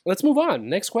let's move on.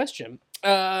 Next question.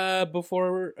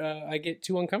 Before I get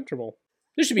too uncomfortable,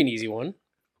 this should be an easy one.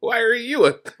 Why are you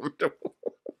uncomfortable?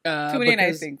 Too many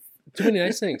nice things. Too many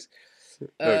nice things.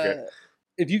 Okay.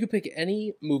 If you could pick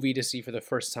any movie to see for the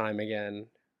first time again,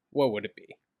 what would it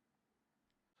be?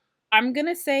 I'm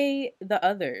gonna say The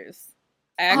Others.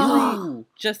 I actually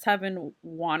just have been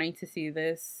wanting to see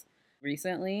this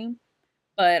recently,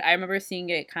 but I remember seeing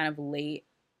it kind of late,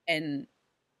 and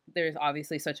there's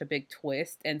obviously such a big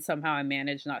twist, and somehow I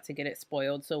managed not to get it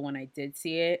spoiled. So when I did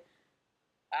see it,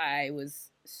 I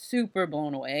was super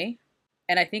blown away,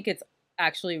 and I think it's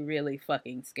actually really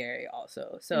fucking scary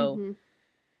also. So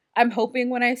I'm hoping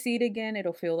when I see it again,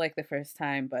 it'll feel like the first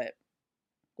time, but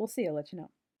we'll see. I'll let you know.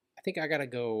 I think I gotta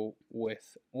go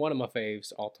with one of my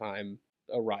faves all time,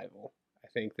 Arrival. I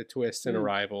think the twist in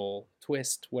Arrival,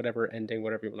 whatever ending,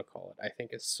 whatever you want to call it, I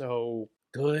think is so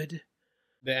good.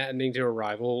 The ending to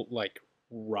Arrival,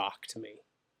 rocked me.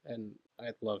 And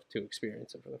I'd love to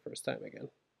experience it for the first time again.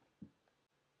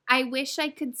 I wish I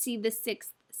could see The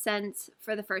Sixth Sense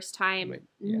for the first time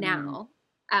now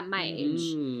at my age.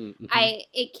 Mm-hmm.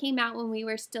 It came out when we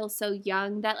were still so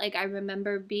young that I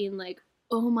remember being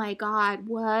oh my God,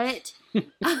 what?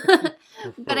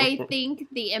 But I think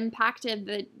the impact of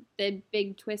the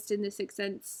big twist in The Sixth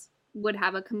Sense would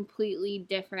have a completely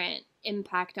different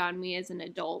impact on me as an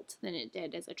adult than it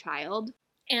did as a child.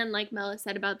 And like Mela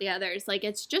said about The Others,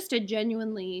 it's just a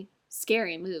genuinely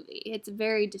scary movie. It's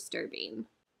very disturbing.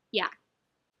 Yeah.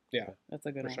 Yeah. That's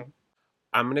a good one.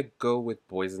 I'm going to go with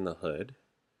Boys in the Hood.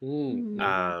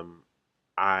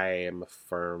 I am a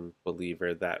firm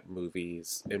believer that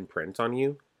movies imprint on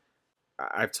you.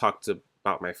 I've talked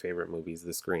about my favorite movies,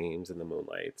 the Screams and the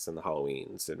Moonlights and the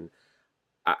Halloweens, and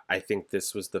I think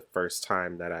this was the first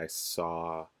time that I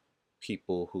saw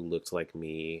people who looked like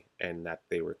me and that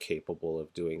they were capable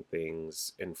of doing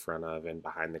things in front of and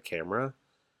behind the camera.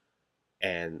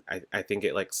 And I think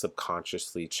it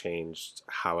subconsciously changed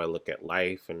how I look at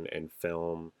life and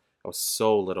film. I was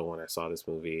so little when I saw this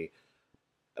movie,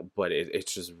 but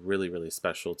it's just really, really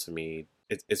special to me.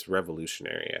 It's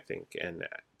revolutionary, I think. And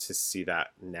to see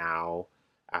that now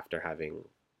after having,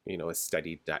 a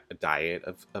steady diet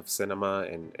of cinema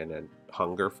and a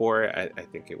hunger for it, I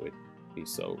think it would be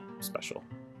so special.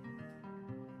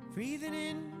 Breathing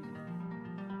in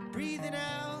breathing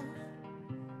out.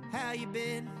 How you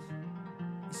been?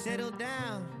 You settled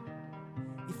down.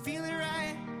 You feeling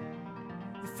right?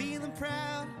 You feeling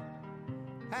proud?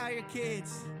 How are your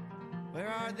kids? Where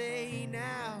are they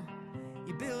now?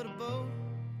 You build a boat.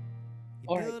 You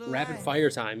All right, build a rapid life. fire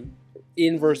time.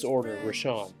 Inverse order.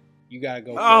 Rashawn, you gotta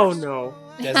go Oh first. no.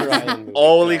 Desert Island movie.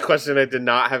 Only go. question I did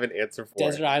not have an answer for.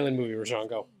 Desert Island movie. Rashawn,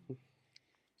 go.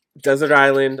 Desert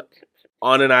island,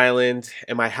 on an island.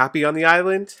 Am I happy on the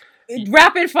island?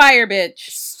 Rapid fire, bitch.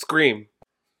 Scream.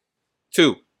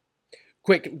 2.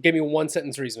 Quick, give me one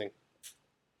sentence reasoning.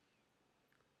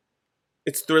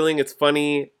 It's thrilling. It's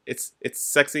funny. It's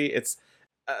sexy. It's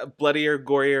bloodier,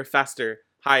 gorier, faster,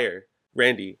 higher.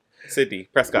 Randy, Sydney,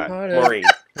 Prescott, Maureen.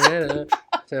 I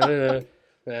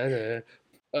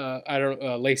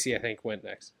don't. Lacey, I think, went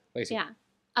next. Lacey, Yeah.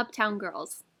 Uptown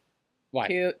Girls. why?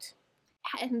 Cute.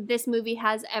 And this movie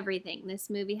has everything. This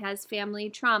movie has family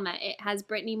trauma. It has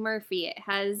Brittany Murphy. It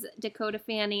has Dakota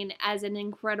Fanning as an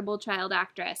incredible child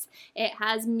actress. It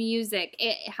has music.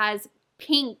 It has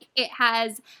Pink. It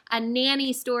has a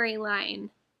nanny storyline.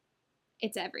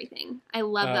 It's everything. I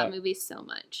love that movie so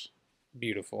much.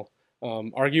 Beautiful.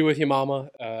 Argue with your mama.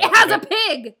 It has a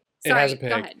pig. Sorry, has a pig.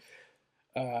 Go ahead.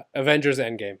 Avengers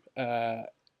Endgame.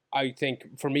 I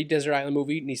think for me, Desert Island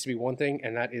movie needs to be one thing,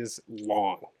 and that is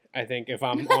long. I think if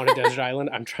I'm on a desert island,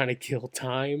 I'm trying to kill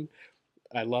time.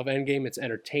 I love Endgame. It's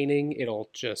entertaining. It'll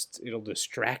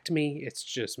distract me. It's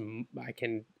just, I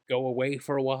can go away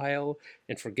for a while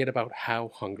and forget about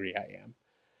how hungry I am.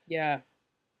 Yeah.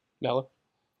 Nella?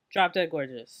 Drop Dead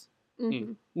Gorgeous.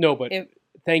 Mhm. No, but If-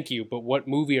 thank you. But what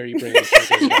movie are you bringing to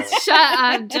Desert Island? Shut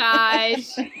up,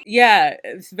 Josh. Yeah,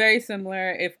 it's very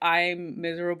similar. If I'm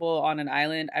miserable on an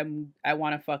island, I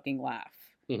want to fucking laugh.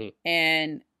 Mhm.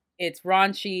 And it's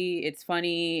raunchy, it's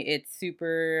funny, it's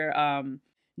super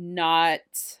not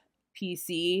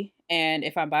PC. And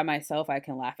if I'm by myself, I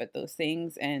can laugh at those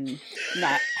things and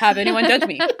not have anyone judge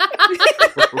me.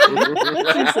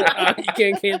 You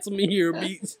can't cancel me here,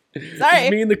 beats. Sorry.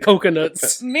 Me and the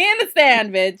coconuts. Me in the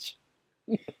stand, bitch.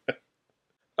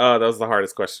 Oh, that was the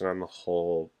hardest question on the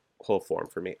whole form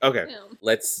for me. Okay, Yeah.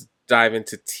 let's dive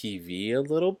into TV a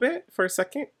little bit for a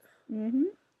second. Mm-hmm.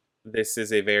 This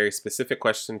is a very specific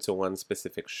question to one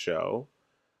specific show.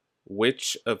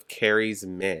 Which of Carrie's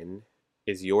men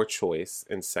is your choice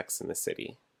in Sex and the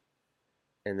City?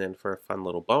 And then for a fun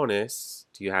little bonus,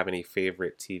 do you have any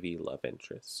favorite TV love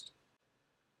interest?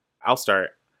 I'll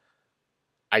start.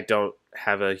 I don't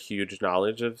have a huge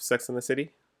knowledge of Sex and the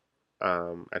City.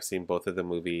 I've seen both of the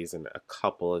movies and a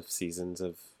couple of seasons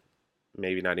of,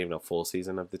 maybe not even a full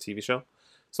season of the TV show.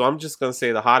 So I'm just going to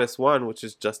say the hottest one, which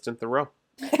is Justin Theroux.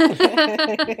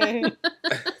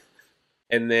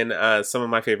 And then some of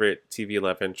my favorite TV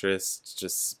love interests,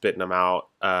 just spitting them out,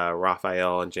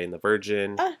 Raphael and Jane the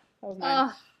Virgin, That was mine.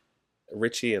 Oh,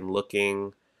 Richie and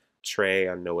Looking, Trey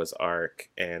on Noah's Ark,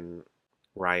 and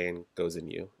Ryan Goes in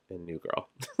You in New Girl.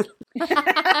 good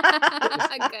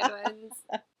ones.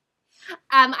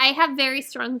 I have very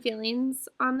strong feelings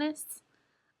on this.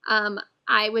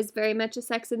 I was very much a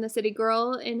Sex and the City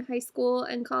girl in high school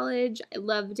and college. I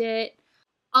loved it.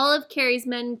 All of Carrie's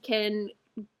men can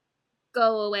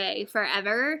go away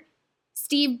forever.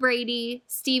 Steve Brady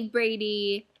is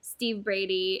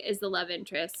the love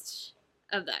interest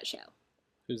of that show.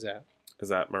 Who's that? Is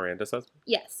that Miranda's husband?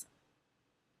 Yes.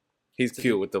 He's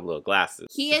cute with them little glasses.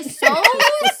 He is so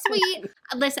sweet.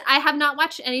 Listen, I have not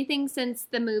watched anything since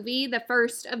the movie, the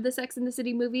first of the Sex and the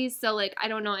City movies, so like I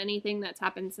don't know anything that's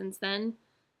happened since then.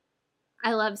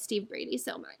 I love Steve Brady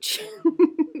so much.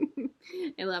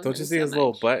 I love him Don't you see so his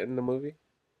little much. butt in the movie?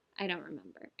 I don't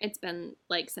remember. It's been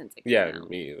like since it came Yeah, out.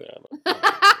 me either.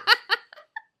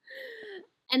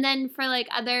 And then for like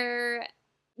other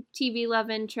TV love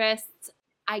interests,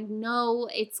 I know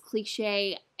it's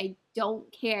cliche. I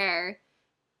don't care.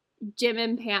 Jim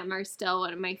and Pam are still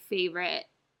one of my favorite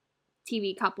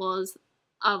TV couples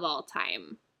of all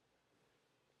time.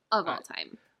 Of all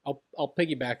time. I'll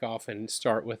piggyback off and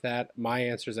start with that. My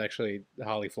answer is actually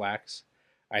Holly Flax.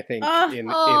 I think in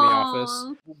The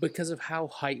Office, because of how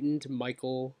heightened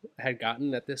Michael had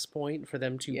gotten at this point, for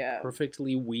them to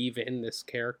perfectly weave in this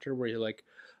character where you're like,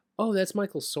 oh, that's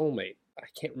Michael's soulmate. I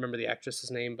can't remember the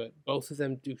actress's name, but both of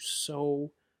them do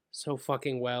so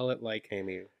fucking well at like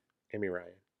Amy Ryan.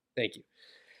 Thank you.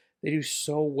 They do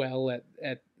so well at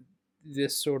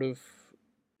this sort of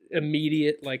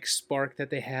immediate like spark that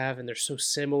they have, and they're so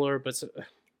similar. But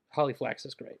Holly Flax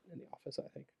is great in The Office, I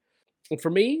think. And for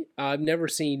me, I've never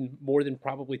seen more than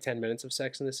probably 10 minutes of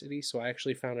Sex in the City, so I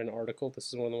actually found an article. This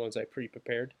is one of the ones I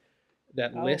pre-prepared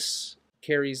that lists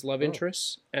Carrie's love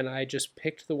interests, and I just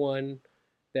picked the one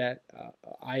that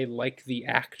I like the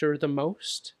actor the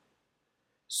most.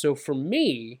 So for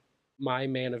me, my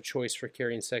man of choice for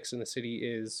carrying Sex in the City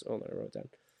is, I wrote it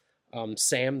down,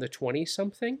 Sam the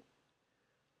 20-something,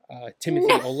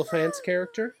 Timothy Oliphant's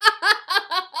character.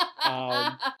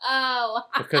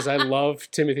 Because I love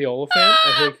Timothy Oliphant.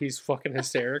 I think he's fucking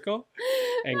hysterical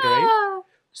and great.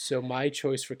 So my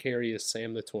choice for Carrie is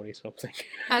Sam the 20-something.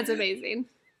 That's amazing.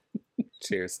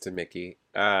 Cheers to Mickey.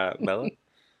 Bella?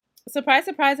 Surprise,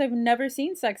 surprise, I've never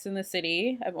seen Sex in the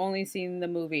City. I've only seen the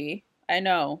movie. I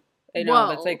know. Whoa.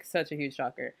 That's like such a huge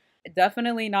shocker.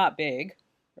 Definitely not big,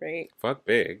 right? Fuck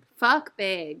big. Fuck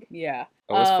big. Yeah.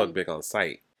 I was fuck big on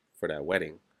site for that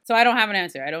wedding. So I don't have an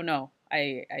answer. I don't know.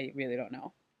 I really don't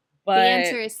know. But the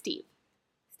answer is Steve.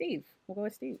 Steve. We'll go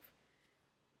with Steve.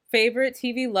 Favorite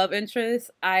TV love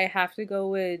interest? I have to go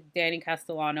with Danny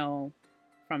Castellano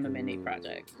from the Midnight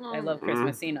Project. I love Chris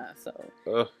Messina, so.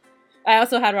 Ugh. I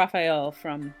also had Raphael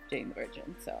from Jane the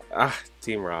Virgin, so.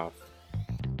 Team Roth.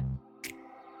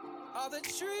 All the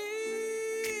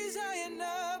trees high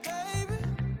enough, baby.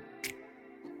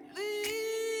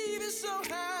 Leave it so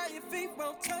high your feet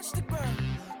won't touch the ground.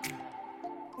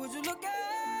 Would you look up,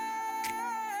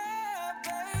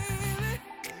 baby?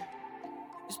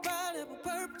 It's pineapple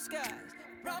purple skies.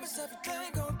 Promise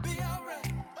everything gonna be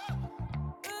alright.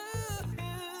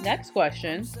 Next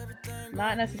question.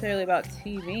 Not necessarily about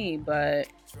TV, but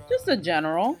just a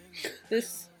general.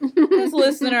 This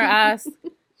listener asked,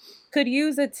 could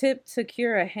use a tip to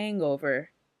cure a hangover.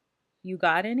 You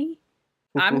got any?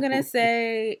 I'm going to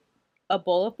say a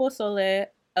bowl of pozole,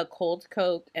 a cold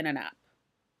Coke, and a nap.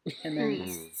 And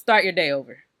then start your day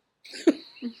over.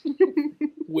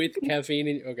 With caffeine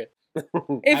in, okay.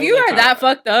 If you are that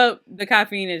fucked up, the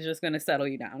caffeine is just going to settle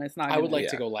you down. It's not. I would like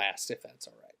to go last if that's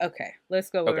all right. Okay, let's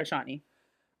go with Rashani.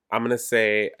 I'm going to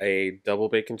say a double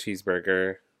bacon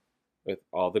cheeseburger with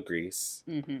all the grease,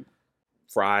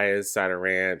 fries, side of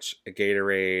ranch, a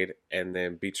Gatorade, and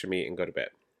then beat your meat and go to bed.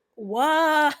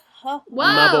 Wow.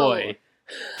 My boy.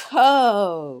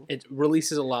 Oh. It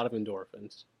releases a lot of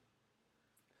endorphins.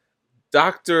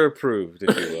 Doctor approved,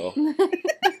 if you will.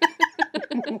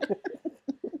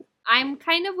 I'm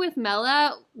kind of with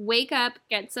Mela. Wake up,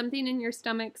 get something in your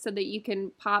stomach so that you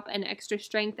can pop an extra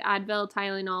strength Advil,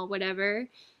 Tylenol, whatever.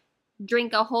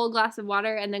 Drink a whole glass of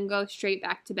water and then go straight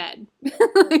back to bed.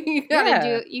 You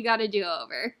gotta do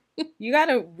over. You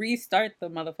gotta restart the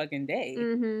motherfucking day.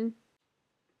 Mm-hmm.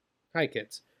 Hi,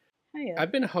 kids. Hiya.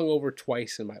 I've been hungover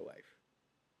twice in my life.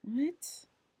 What?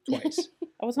 Twice.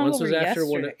 I was hungover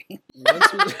yesterday.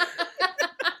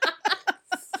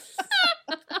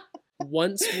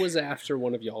 Once was after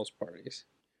one of y'all's parties.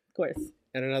 Of course.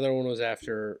 And another one was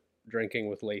after drinking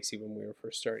with Lacey when we were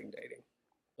first starting dating.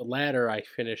 The latter, I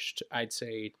finished, I'd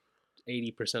say,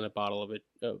 80% a bottle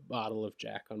of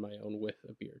Jack on my own with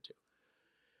a beer too.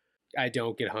 I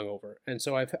don't get hungover, and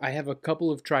so I have a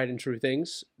couple of tried and true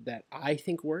things that I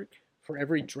think work. For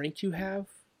every drink you have,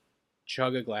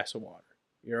 chug a glass of water.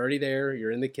 You're already there.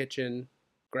 You're in the kitchen.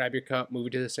 Grab your cup, move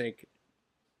it to the sink,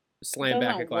 slam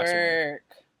back a glass of water.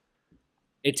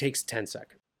 It takes 10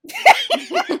 seconds.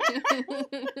 It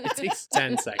takes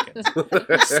 10 seconds.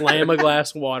 Slam a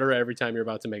glass of water every time you're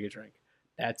about to make a drink.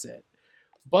 That's it.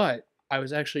 But I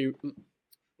was actually,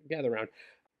 gather around.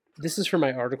 This is for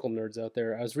my article nerds out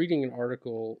there. I was reading an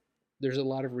article. There's a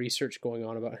lot of research going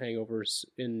on about hangovers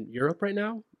in Europe right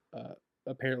now.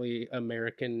 Apparently,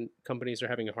 American companies are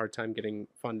having a hard time getting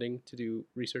funding to do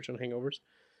research on hangovers.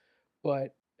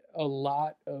 But a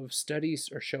lot of studies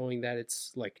are showing that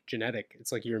it's like genetic.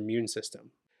 It's like your immune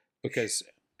system. Because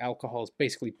alcohol is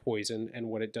basically poison, and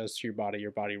what it does to your body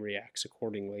reacts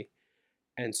accordingly.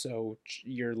 And so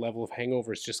your level of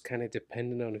hangover is just kind of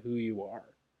dependent on who you are.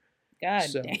 God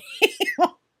so, damn.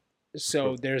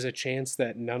 So there's a chance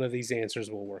that none of these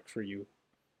answers will work for you,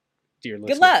 dear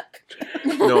listener. Good luck.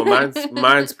 No,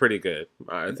 mine's pretty good.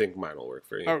 I think mine will work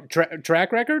for you. Oh,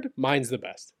 track record? Mine's the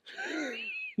best.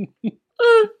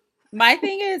 My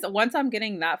thing is, once I'm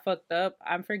getting that fucked up,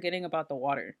 I'm forgetting about the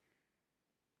water.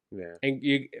 Yeah.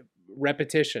 And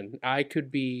repetition. I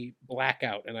could be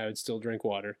blackout and I would still drink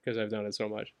water because I've done it so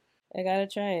much. I gotta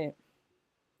try it.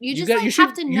 You just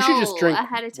have to know you should just drink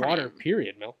ahead of time. Water,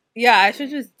 period, Mel. Yeah, I should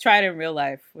just try it in real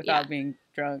life without being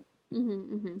drunk.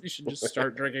 Mm-hmm, mm-hmm. You should just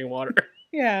start drinking water.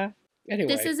 Yeah. Anyway.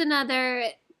 This is another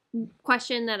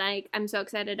question that I'm so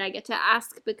excited I get to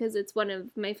ask because it's one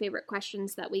of my favorite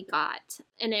questions that we got.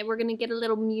 And we're going to get a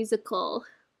little musical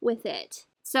with it.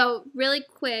 So really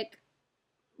quick,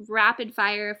 rapid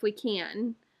fire if we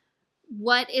can.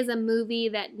 What is a movie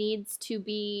that needs to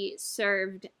be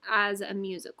served as a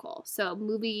musical? So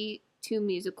movie to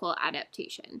musical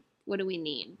adaptation. What do we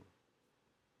need?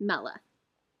 Mela.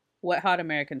 Wet Hot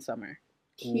American Summer.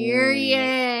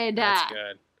 Period. That's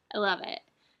good. I love it.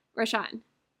 Rashawn.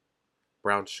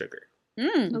 Brown Sugar.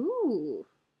 Ooh.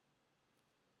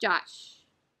 Josh.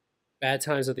 Bad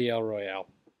Times at the El Royale.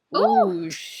 Ooh,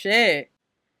 shit.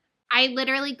 I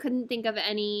literally couldn't think of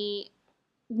any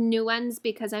new ones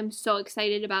because I'm so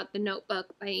excited about The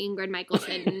Notebook by Ingrid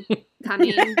Michaelson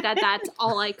coming that's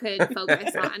all I could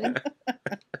focus on.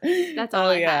 That's all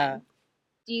I had.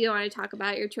 Do you want to talk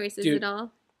about your choices at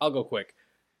all? I'll go quick.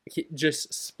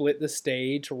 Just split the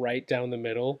stage right down the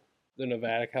middle, the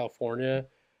Nevada, California.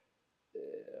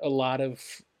 A lot of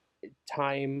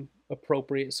time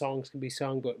appropriate songs can be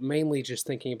sung, but mainly just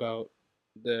thinking about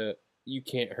the You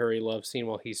Can't Hurry love scene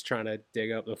while he's trying to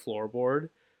dig up the floorboard.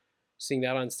 Seeing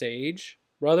that on stage,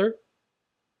 brother,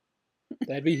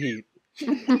 that'd be heat.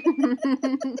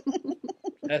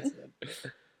 That's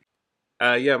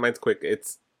it. Yeah, mine's quick.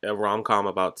 It's a rom-com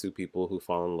about two people who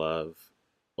fall in love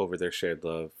over their shared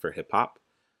love for hip-hop.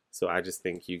 So I just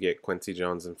think you get Quincy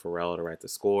Jones and Pharrell to write the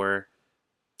score,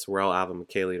 Terrell Alvin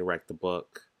McKaylee to write the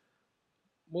book,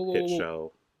 hit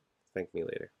show. Thank me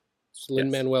later. Is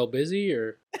Lin-Manuel busy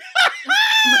or? Oh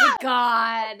my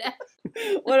God.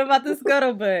 What about the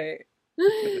Scuttlebutt?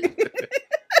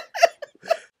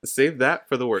 Save that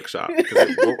for the workshop because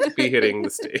it won't be hitting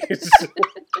the stage.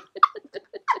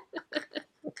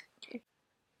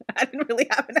 I didn't really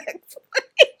have an explanation.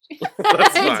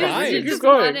 That's I fine. just Keep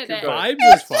going. wanted Keep it. going.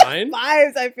 Vibes is fine.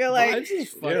 Vibes, I feel like. Vibes is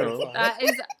fine. You know. That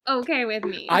is okay with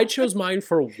me. I chose mine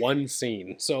for one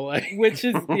scene, so like, Which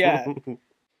is, yeah.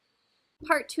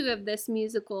 Part 2 of this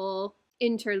musical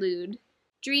interlude.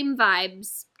 Dream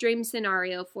vibes, dream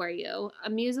scenario for you. A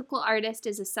musical artist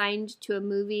is assigned to a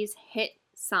movie's hit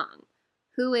song.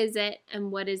 Who is it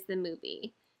and what is the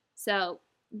movie? So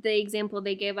the example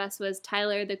they gave us was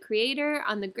Tyler, the Creator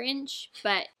on The Grinch.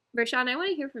 But Rashawn, I want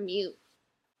to hear from you.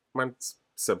 Mine's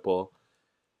simple.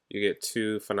 You get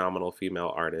two phenomenal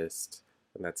female artists,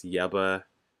 and that's Yeba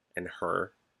and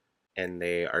Her, and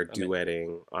they are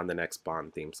duetting on the next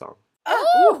Bond theme song.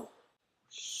 Oh!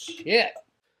 shit.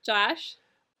 Josh?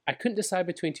 I couldn't decide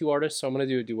between two artists, so I'm going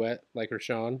to do a duet like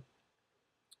Rashawn.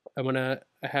 I'm going to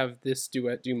have this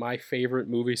duet do my favorite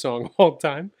movie song of all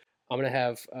time. I'm going to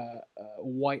have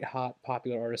white hot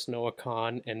popular artist Noah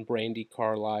Kahan and Brandi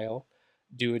Carlile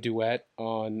do a duet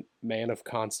on Man of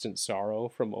Constant Sorrow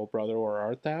from Oh Brother, Where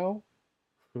Art Thou?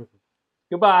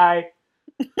 Goodbye.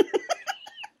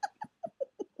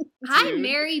 I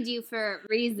married you for a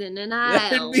reason, and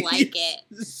I like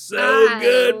it. So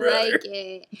I like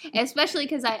it. Especially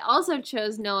because I also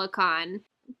chose Noah Kahan.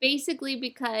 Basically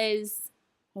because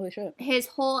Holy shit. his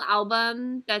whole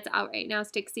album that's out right now,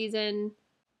 Stick Season,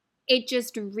 it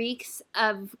just reeks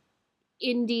of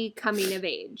indie coming of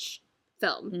age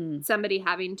film. Somebody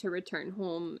having to return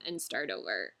home and start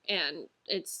over. And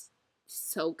it's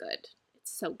so good.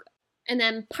 It's so good. And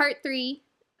then part 3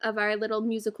 of our little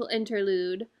musical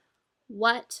interlude.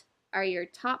 What are your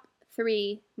top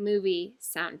 3 movie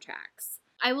soundtracks?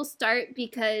 I will start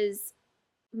because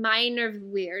mine are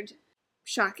weird.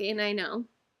 Shocking, I know.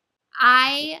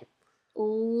 I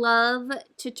love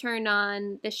to turn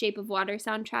on the Shape of Water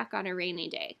soundtrack on a rainy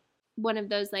day. One of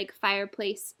those like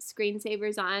fireplace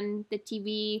screensavers on the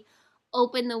TV,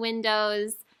 open the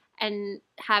windows, and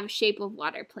have Shape of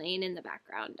Water playing in the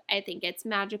background. I think it's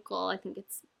magical. I think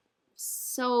it's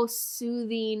so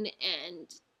soothing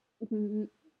and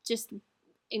just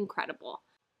incredible.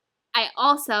 I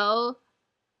also,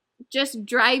 just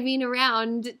driving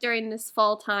around during this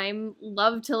fall time,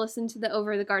 love to listen to the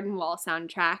Over the Garden Wall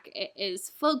soundtrack. It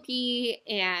is folky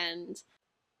and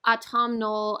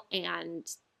autumnal and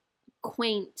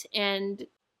quaint, and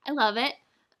I love it.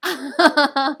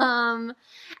 And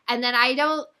then I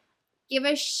don't give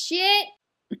a shit.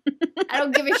 I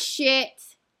don't give a shit.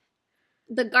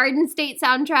 The Garden State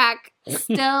soundtrack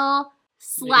still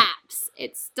slaps.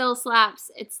 It still slaps.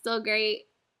 It's still great.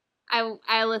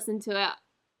 I listen to it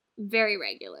very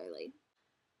regularly.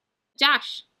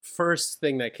 Josh. First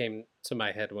thing that came to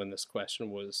my head when this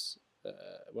question was,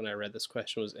 when I read this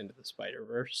question was Into the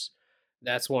Spider-Verse.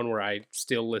 That's one where I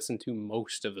still listen to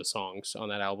most of the songs on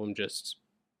that album, just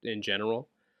in general.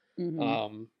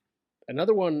 Mm-hmm.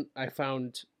 Another one I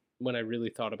found when I really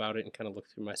thought about it and kind of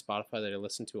looked through my Spotify that I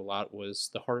listened to a lot was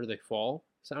The Harder They Fall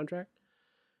soundtrack.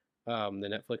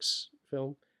 The Netflix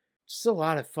film. Just a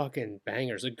lot of fucking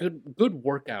bangers. A good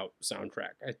workout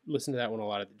soundtrack. I listen to that one a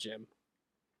lot at the gym.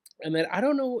 And then I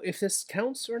don't know if this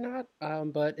counts or not,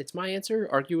 but it's my answer.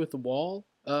 Argue with the Wall.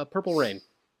 Purple Rain.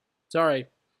 Sorry.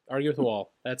 Argue with the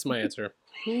Wall. That's my answer.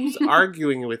 Who's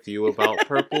arguing with you about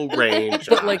Purple Rain, Josh?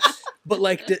 But like, But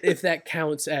like, if that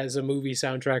counts as a movie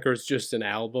soundtrack or it's just an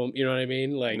album, you know what I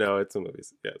mean? Like, No, it's a movie.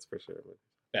 Yeah, it's for sure.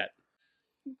 that.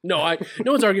 No,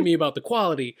 no one's arguing me about the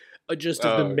quality, just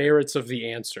of the merits of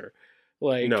the answer.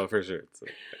 Like, No, for sure.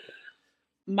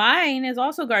 Mine is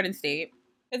also Garden State.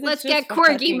 Let's get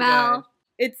quirky, Mel.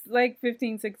 It's like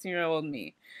 15, 16-year-old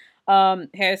me.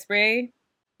 Hairspray,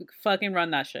 fucking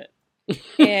run that shit.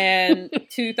 And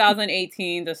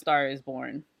 2018, The Star is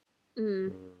Born.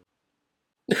 Mm.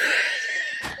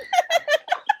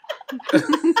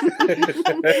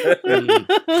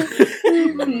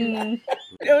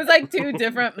 It was like two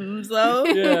different though.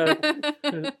 Yeah.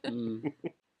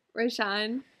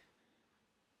 Rashawn?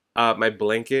 My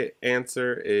blanket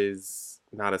answer is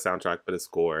not a soundtrack, but a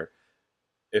score.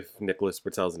 If Nicholas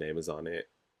Bertel's name is on it,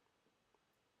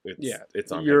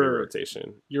 it's on every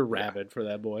rotation. You're rabid for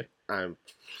that boy. I'm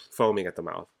foaming at the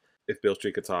mouth. If Bill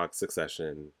Street Could Talk,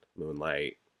 Succession,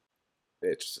 Moonlight,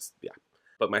 it's just, yeah.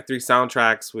 But my 3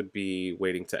 soundtracks would be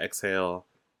Waiting to Exhale,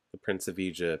 The Prince of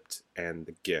Egypt, and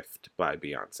The Gift by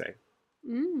Beyonce.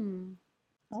 Mm.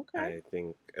 Okay. I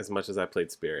think as much as I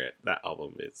played Spirit, that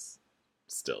album is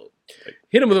still like,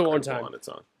 hit him with it one time on its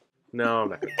own. No, I'm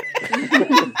not gonna.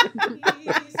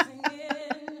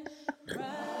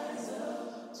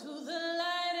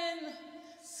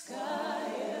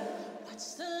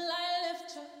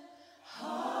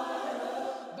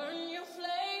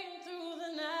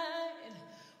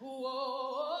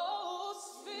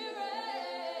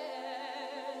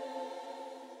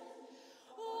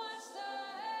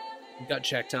 Gut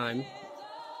check time.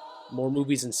 More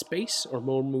movies in space or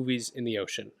more movies in the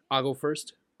ocean? I'll go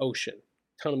first. Ocean.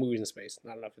 Ton of movies in space.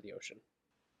 Not enough in the ocean.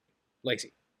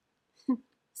 Lacey.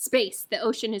 Space. The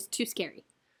ocean is too scary.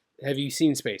 Have you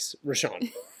seen Space?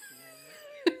 Rashawn.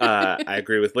 I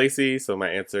agree with Lacey, so my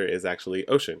answer is actually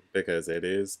Ocean because it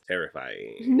is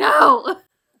terrifying. No!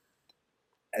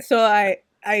 So I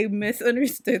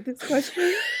misunderstood this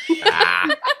question.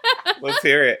 Let's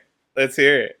hear it. Let's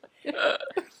hear it.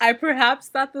 I perhaps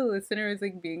thought the listener was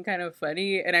like being kind of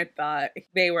funny, and I thought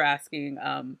they were asking,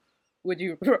 would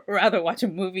you rather watch a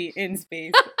movie in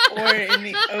space or in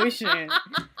the ocean?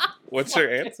 What's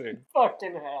your answer?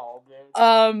 Fucking hell,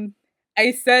 man.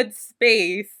 I said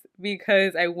space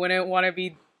because I wouldn't want to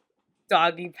be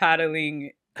doggy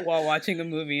paddling while watching a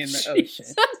movie in the ocean.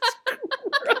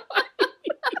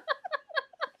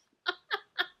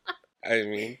 I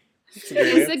mean,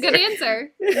 it's a good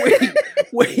answer.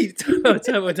 Wait, time out.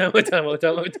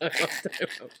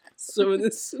 So in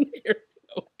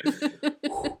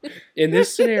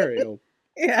this scenario,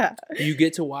 yeah, you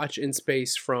get to watch in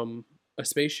space from a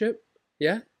spaceship,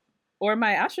 yeah, or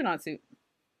my astronaut suit.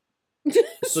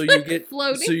 So you get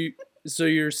floating. So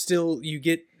you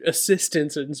get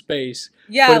assistance in space.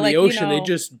 Yeah, but in like, the ocean, you know, they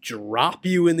just drop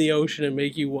you in the ocean and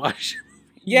make you watch.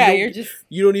 You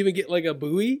don't even get like a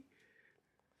buoy.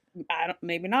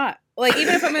 Maybe not. Like,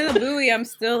 even if I'm in the buoy, I'm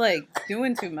still like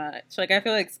doing too much. Like, I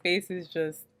feel like space is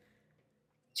just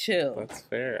chill. That's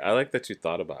fair. I like that you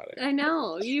thought about it. I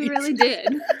know, you really did.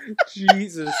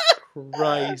 Jesus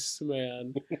Christ,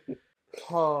 man.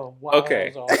 Oh, wow.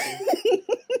 Okay. That was awesome.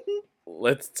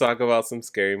 Let's talk about some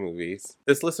scary movies.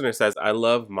 This listener says, I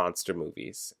love monster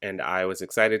movies, and I was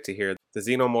excited to hear the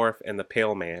Xenomorph and the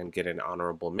Pale Man get an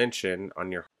honorable mention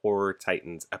on your Horror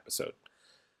Titans episode.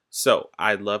 So,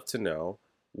 I'd love to know,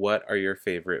 what are your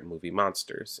favorite movie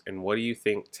monsters, and what do you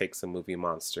think takes a movie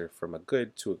monster from a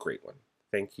good to a great one?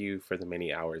 Thank you for the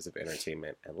many hours of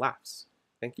entertainment and laughs.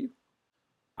 Thank you.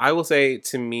 I will say,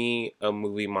 to me, a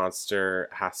movie monster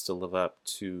has to live up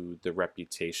to the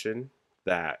reputation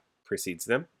that precedes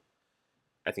them.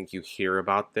 I think you hear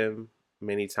about them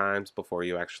many times before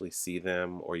you actually see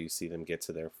them or you see them get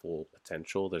to their full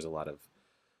potential. There's a lot of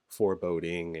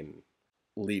foreboding and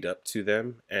lead up to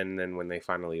them, and then when they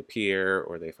finally appear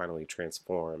or they finally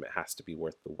transform, it has to be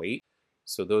worth the wait.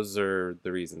 So those are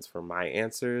the reasons for my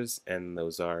answers, and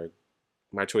those are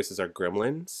my choices are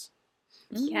Gremlins.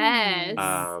 Yes.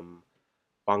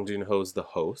 Bong Joon-ho's The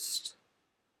Host,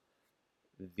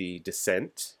 The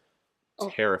Descent,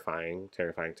 terrifying.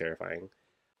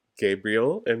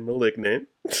 Gabriel and Malignant.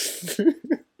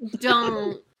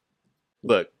 Don't.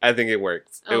 Look, I think it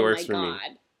works. It works for me.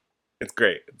 It's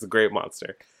great. It's a great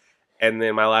monster. And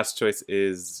then my last choice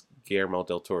is Guillermo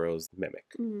del Toro's Mimic.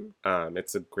 Mm-hmm.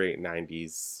 It's a great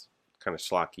 90s kind of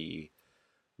schlocky,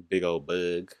 big old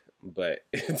bug, but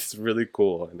it's really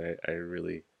cool, and I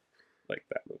really like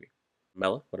that movie.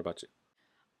 Mela, what about you?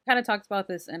 Kind of talked about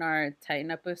this in our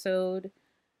Titan episode.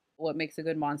 What makes a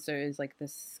good monster is like the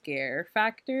scare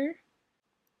factor.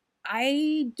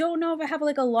 I don't know if I have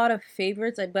like a lot of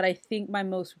favorites, but I think my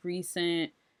most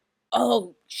recent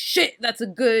Oh shit, that's a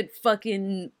good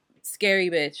fucking scary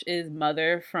bitch. Is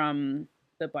Mother from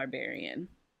The Barbarian.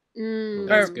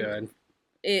 That's Or- good.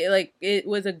 It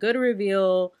was a good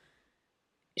reveal.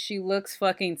 She looks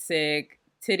fucking sick.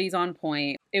 Titties on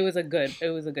point. It was a good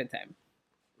time.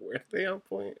 Were they on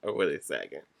point or were they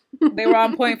sagging? They were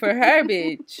on point for her,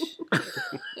 bitch.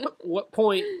 What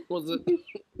point was it?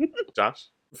 Josh?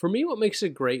 For me, what makes a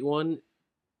great one,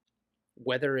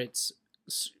 whether it's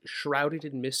shrouded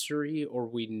in mystery or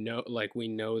we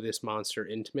know this monster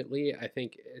intimately, I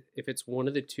think if it's one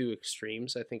of the two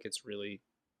extremes, I think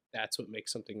that's what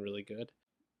makes something really good.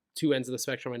 Two ends of the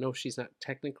spectrum. I know she's not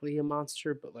technically a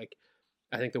monster, but like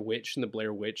I think the witch and the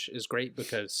Blair Witch is great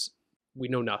because we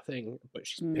know nothing, but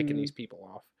she's picking these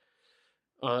people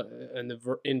off. And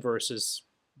the inverse is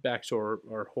back to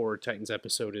our Horror Titans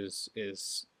episode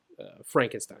is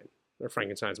Frankenstein or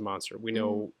Frankenstein's monster. We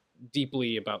know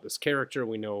deeply about this character.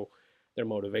 We know their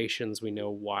motivations. We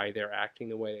know why they're acting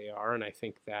the way they are, and I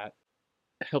think that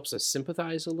helps us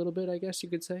sympathize a little bit, I guess you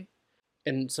could say.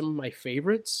 And some of my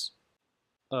favorites,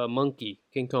 Monkey,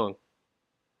 King Kong.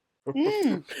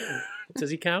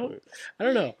 Does he count? I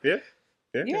don't know. Yeah,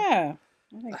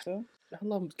 I think so. I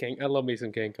love me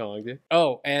some King Kong, dude.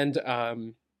 Oh, and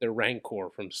the Rancor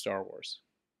from Star Wars,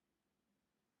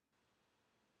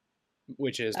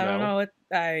 which is I don't know what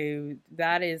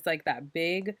that is, like that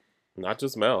big. Not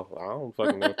just Mel. I don't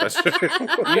fucking know what that shit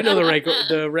is. You know the Rancor.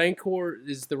 The Rancor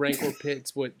is the Rancor pit.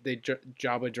 It's what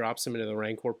Jabba drops him into the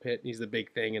Rancor pit. And he's the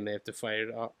big thing, and they have to fight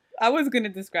it off. I was gonna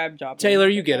describe Jabba. Taylor,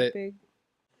 you get it. Big.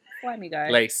 Slimy guy.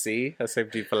 Lacey, I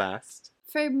saved you for last.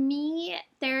 For me,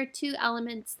 there are two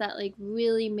elements that like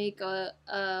really make a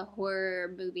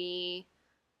horror movie,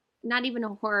 not even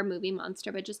a horror movie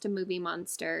monster, but just a movie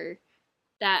monster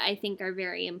that I think are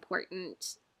very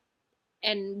important.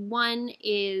 And one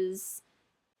is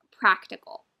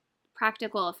practical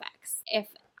effects. If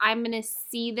I'm going to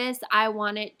see this, I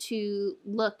want it to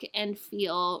look and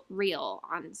feel real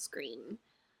on screen.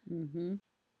 Mm-hmm.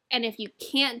 And if you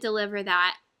can't deliver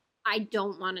that, I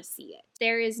don't want to see it.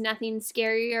 There is nothing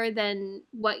scarier than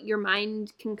what your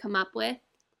mind can come up with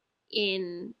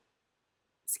in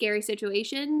scary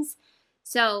situations.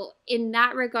 So in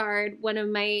that regard, one of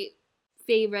my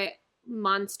favorite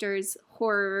monsters,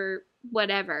 horror,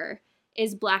 whatever,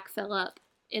 is Black Phillip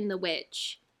in The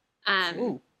Witch.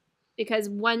 Because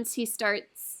once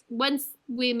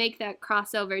we make that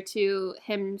crossover to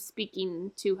him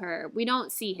speaking to her, we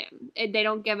don't see him. They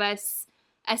don't give us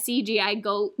a CGI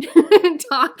goat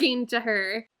talking to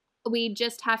her. We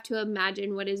just have to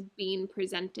imagine what is being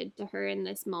presented to her in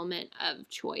this moment of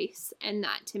choice. And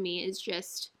that to me is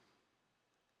just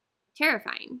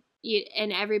terrifying.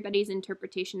 And everybody's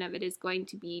interpretation of it is going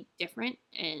to be different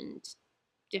and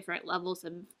different levels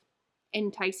of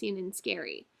enticing and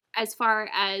scary. As far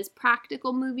as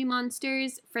practical movie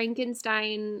monsters,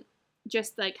 Frankenstein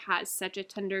just like has such a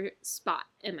tender spot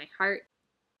in my heart.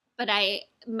 But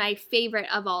my favorite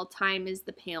of all time is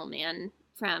the Pale Man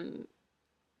from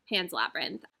Pan's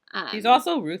Labyrinth. He's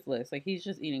also ruthless. Like, he's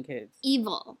just eating kids.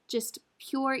 Evil. Just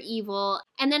pure evil.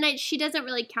 And then she doesn't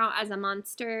really count as a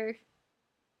monster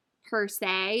per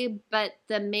se, but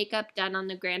the makeup done on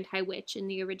the Grand High Witch in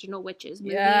the original Witches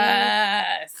movie.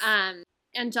 Yes!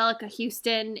 Angelica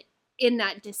Houston in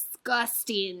that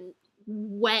disgusting,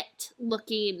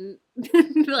 wet-looking,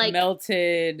 like...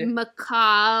 melted.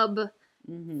 Macabre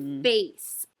Mm-hmm.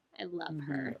 face. I love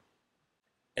her.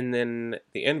 And then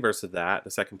the inverse of that,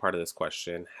 the second part of this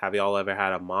question, have y'all ever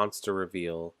had a monster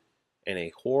reveal in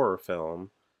a horror film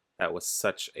that was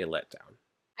such a letdown?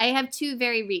 I have two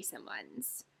very recent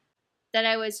ones that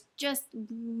I was just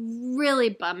really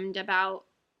bummed about.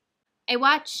 I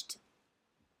watched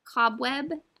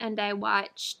Cobweb and I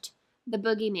watched The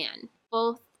Boogeyman,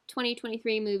 both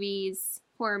 2023 movies,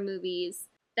 horror movies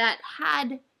that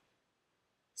had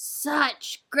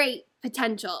such great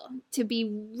potential to be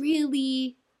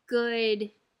really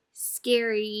good,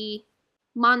 scary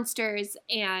monsters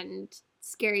and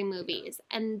scary movies.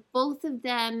 And both of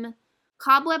them,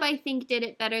 Cobweb I think did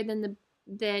it better than the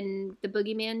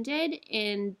Boogeyman did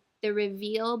in the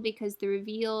reveal, because the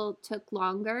reveal took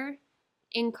longer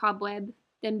in Cobweb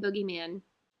than Boogeyman.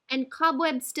 And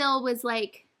Cobweb still was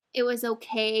like, it was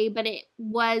okay, but it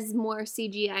was more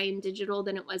CGI and digital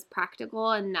than it was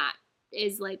practical, and that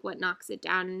is like what knocks it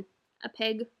down a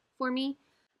peg for me.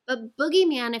 But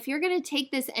Boogeyman, if you're going to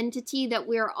take this entity that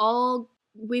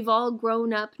we've all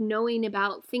grown up knowing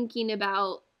about, thinking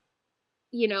about,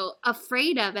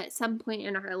 afraid of at some point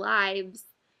in our lives,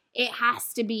 it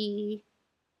has to be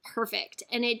perfect.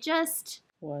 And it just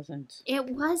wasn't. It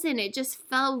wasn't. It just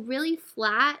fell really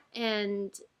flat,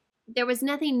 and there was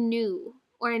nothing new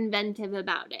or inventive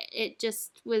about it. It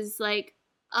just was like,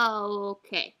 oh,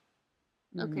 okay.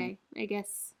 Mhm. Okay, I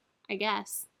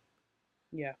guess.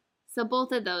 Yeah. So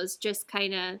both of those just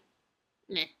kind of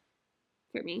meh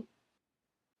for me.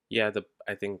 Yeah,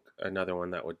 I think another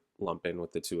one that would lump in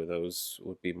with the two of those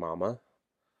would be Mama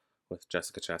with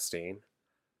Jessica Chastain.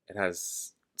 It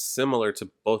has, similar to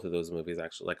both of those movies,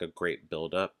 actually, like a great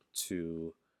build up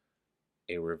to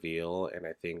a reveal. And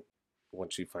I think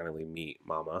once you finally meet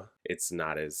Mama, it's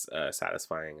not as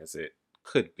satisfying as it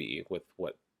could be with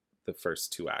what the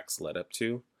first two acts led up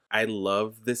to. I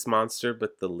love this monster,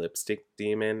 but the lipstick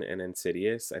demon and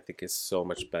Insidious, I think, is so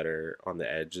much better on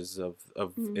the edges of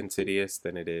Insidious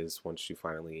than it is once you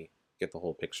finally get the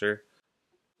whole picture.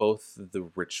 Both the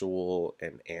ritual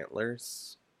and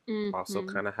antlers also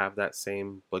kind of have that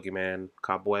same boogeyman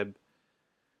cobweb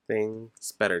thing.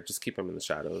 It's better. Just keep them in the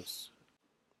shadows.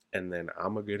 And then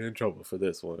I'm going to get in trouble for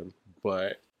this one,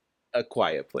 but A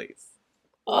Quiet Place.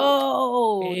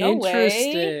 Oh, no way.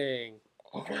 Interesting.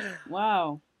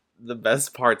 Wow. The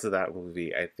best parts of that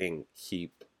movie, I think,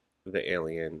 keep the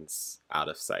aliens out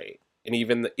of sight. And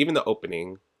even the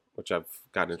opening, which I've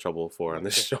gotten in trouble for on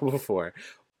this show before,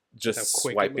 just How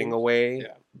quick it swiping moves. away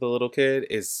Yeah. the little kid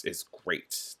is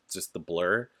great. Just the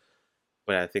blur.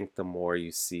 But I think the more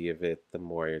you see of it, the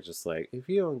more you're just like, if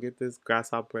you don't get this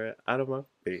grasshopper out of my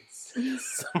face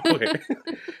somewhere.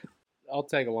 I'll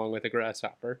tag along with the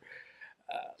grasshopper.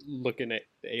 Looking at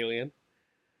the alien.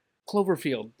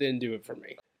 Cloverfield didn't do it for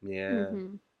me. Yeah.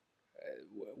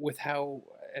 With how,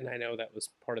 and I know that was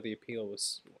part of the appeal,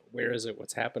 was where is it,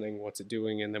 what's happening, what's it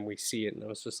doing, and then we see it, and I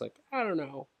was just like, I don't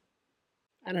know.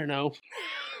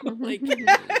 Like,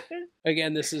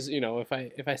 again, this is,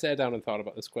 if I sat down and thought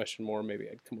about this question more, maybe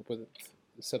I'd come up with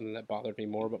something that bothered me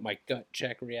more, but my gut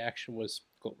check reaction was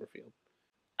Cloverfield.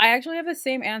 I actually have the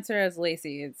same answer as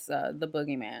Lacey. It's the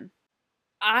boogeyman.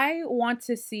 I want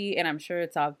to see, and I'm sure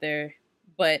it's out there,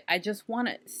 but I just want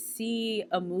to see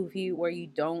a movie where you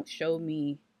don't show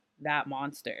me that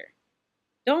monster.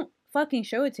 Don't fucking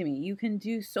show it to me. You can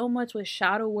do so much with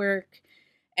shadow work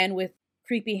and with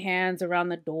creepy hands around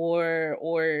the door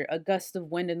or a gust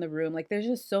of wind in the room. Like, there's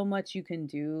just so much you can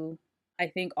do. I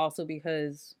think also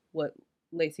because what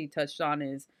Lacey touched on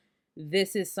is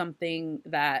this is something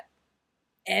that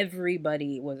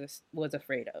everybody was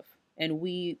afraid of. And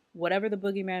whatever the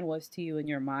boogeyman was to you in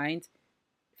your mind,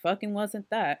 fucking wasn't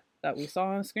that we saw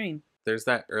on screen. There's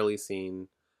that early scene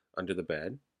under the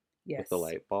bed Yes. with the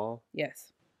light ball.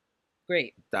 Yes.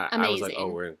 Great. That Amazing. I was like,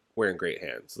 oh, we're in great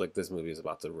hands. Like, this movie is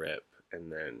about to rip,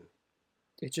 and then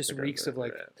It just they're reeks gonna of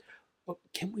like, rip. oh,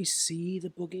 can we see the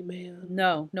boogeyman?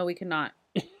 No, we cannot.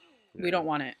 We don't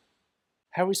want it.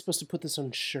 How are we supposed to put this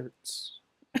on shirts?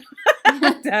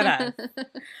 Deadass.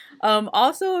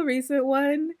 Also a recent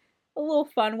one, a little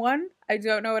fun one. I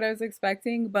don't know what I was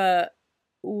expecting, but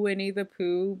Winnie the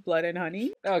Pooh, Blood and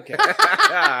Honey. Okay.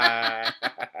 I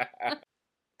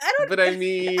don't. But I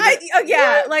mean,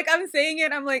 yeah, like I'm saying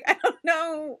it. I'm like, I don't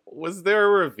know. was there a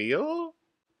reveal?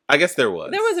 I guess there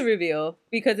was. There was a reveal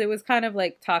because it was kind of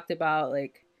like talked about,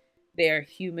 like they're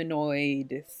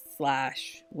humanoid /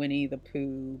 Winnie the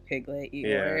Pooh, Piglet,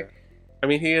 Eeyore. Yeah. I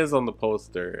mean, he is on the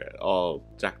poster all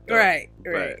jacked up. Right.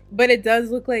 But it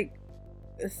does look like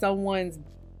someone's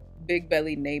big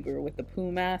belly neighbor with the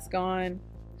Pooh mask on.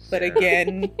 But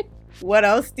again, what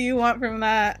else do you want from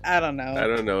that? I don't know. I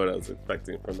don't know what I was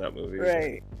expecting from that movie.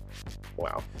 Right.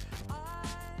 Wow.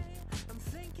 I'm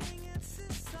thinking it's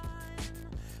a sign,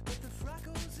 but the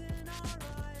freckles in our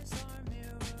eyes are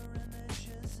mirror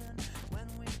images, and when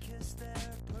we kiss,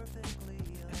 they're perfectly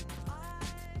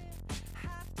aligned. I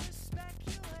have to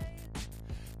speculate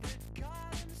that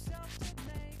God Himself did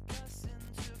make us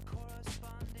into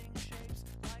corresponding shapes,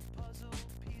 like puzzle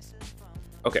pieces from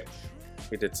the Okay.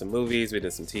 We did some movies, we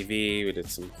did some TV, we did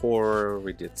some horror,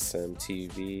 we did some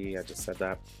TV. I just said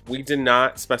that. We did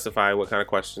not specify what kind of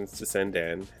questions to send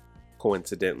in.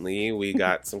 Coincidentally, we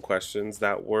got some questions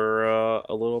that were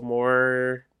a little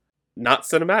more not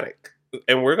cinematic,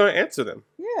 and we're going to answer them.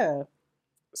 Yeah.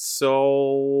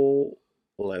 So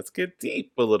let's get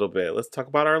deep a little bit. Let's talk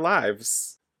about our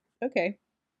lives. Okay.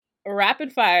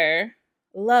 Rapid fire.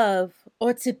 Love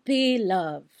or to be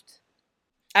loved?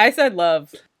 I said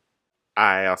love.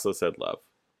 I also said love.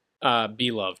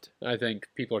 Be loved. I think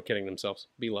people are kidding themselves.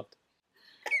 Be loved.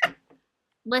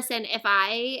 Listen, if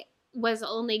I was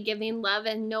only giving love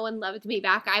and no one loved me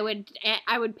back, I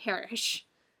would perish.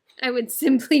 I would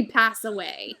simply pass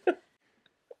away.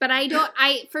 But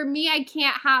for me,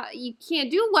 you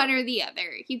can't do one or the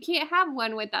other. You can't have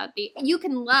one without you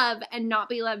can love and not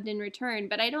be loved in return.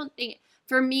 But I don't think,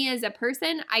 for me as a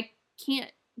person, I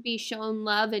can't be shown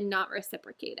love and not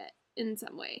reciprocate it in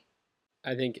some way.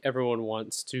 I think everyone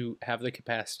wants to have the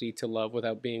capacity to love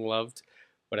without being loved,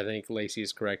 but I think Lacey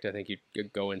is correct. I think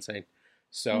you'd go insane.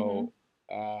 So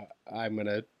I'm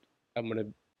gonna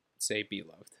say be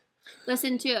loved.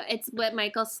 Listen to it. It's what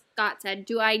Michael Scott said.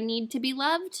 Do I need to be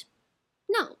loved?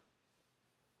 No.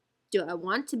 Do I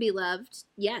want to be loved?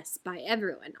 Yes, by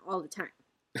everyone all the time.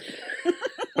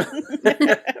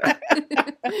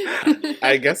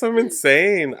 I guess I'm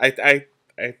insane. I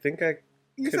think I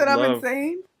You could said I'm love.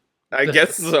 insane? I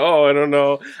guess so. I don't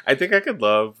know. I think I could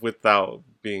love without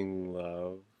being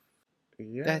loved.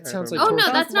 Yeah, That I sounds don't like Oh know. no,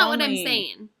 Sounds that's not what I'm lonely.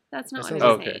 saying. That's not That what sounds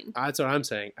I'm like- saying. That's what I'm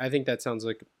saying. I think that sounds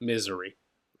like misery.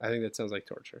 I think that sounds like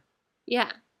torture.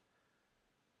 Yeah.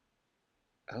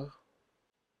 Oh.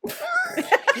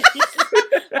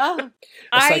 Oh,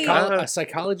 A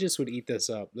psychologist would eat this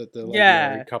up. That the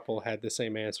married couple had the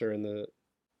same answer, and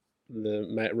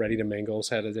the ready to mingles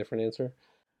had a different answer.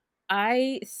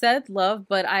 I said love,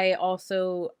 but I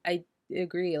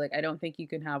agree. Like, I don't think you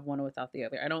can have one without the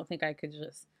other. I don't think I could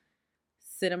just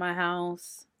sit in my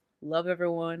house, love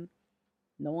everyone.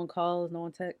 No one calls, no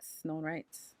one texts, no one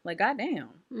writes. Like, goddamn.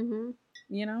 Mm-hmm.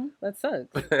 You know, that sucks.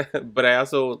 But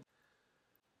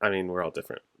I mean, we're all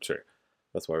different. Sure.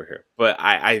 That's why we're here. But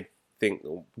I think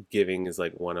giving is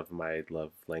like one of my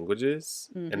love languages.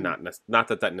 Mhm. And not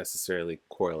that necessarily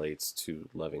correlates to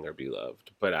loving or be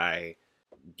loved. But I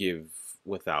give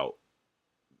without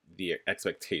the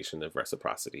expectation of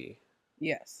reciprocity.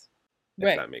 Yes. If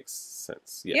Right. that makes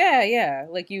sense. Yeah. Yeah.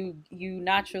 Like, you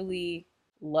naturally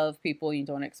love people, you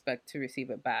don't expect to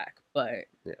receive it back, but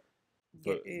Yeah. it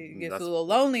But gets a that's- little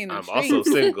lonely in the I'm streets.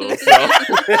 also single, so.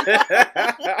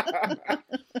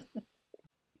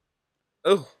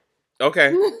 Oh,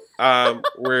 okay.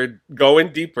 We're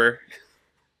going deeper.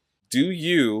 Do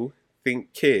you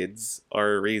think kids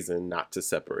are a reason not to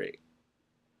separate?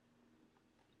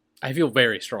 I feel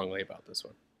very strongly about this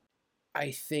one.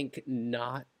 I think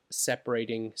not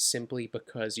separating simply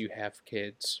because you have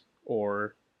kids,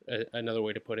 or another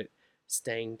way to put it,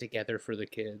 staying together for the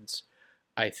kids,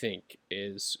 I think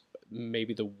is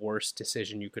maybe the worst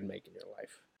decision you could make in your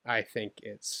life. I think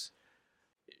it's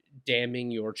damning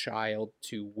your child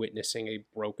to witnessing a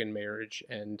broken marriage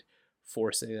and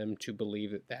forcing them to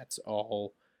believe that that's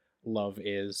all love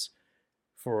is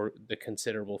for the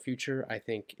considerable future. I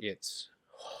think it's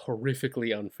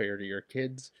horrifically unfair to your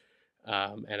kids,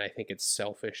 and I think it's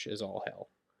selfish as all hell.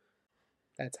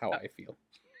 That's how I feel.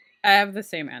 I have the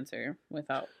same answer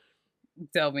without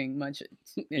delving much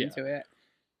into it.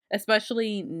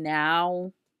 Especially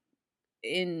now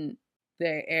in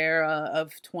the era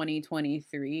of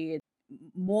 2023,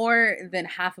 more than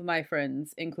half of my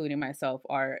friends, including myself,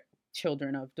 are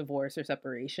children of divorce or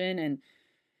separation, and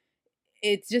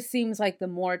it just seems like the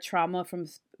more trauma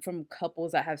from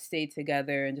couples that have stayed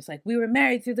together and just like, we were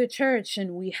married through the church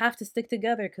and we have to stick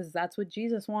together because that's what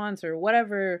Jesus wants, or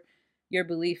whatever your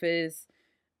belief is.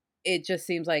 It just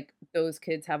seems like those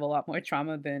kids have a lot more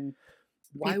trauma than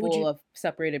people of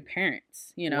separated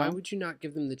parents, you know? Why would you not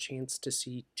give them the chance to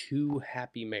see two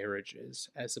happy marriages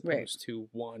as opposed to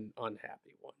one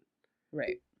unhappy one?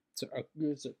 Right. So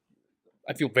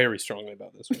I feel very strongly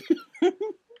about this one.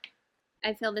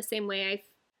 I feel the same way.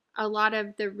 A lot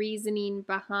of the reasoning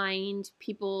behind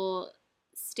people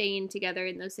staying together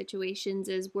in those situations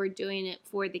is we're doing it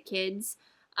for the kids.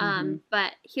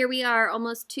 But here we are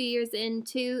almost 2 years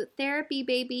into therapy,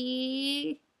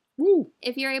 baby. Woo.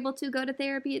 If you're able to go to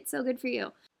therapy, it's so good for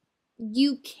you.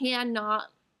 You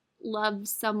cannot love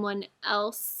someone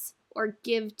else or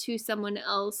give to someone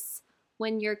else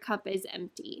when your cup is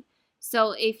empty.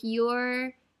 So if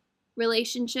your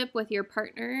relationship with your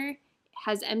partner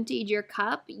has emptied your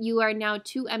cup, you are now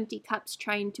 2 empty cups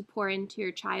trying to pour into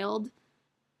your child.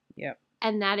 Yep.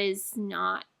 And that is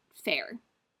not fair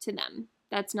to them.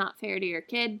 That's not fair to your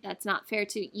kid. That's not fair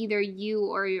to either you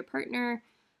or your partner.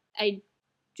 I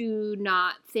do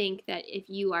not think that if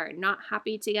you are not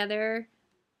happy together,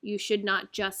 you should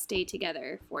not just stay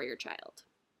together for your child.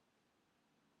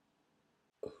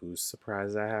 Who's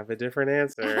surprised I have a different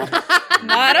answer?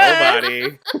 Not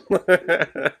us.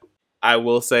 Nobody. I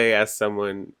will say, as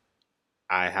someone,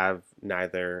 I have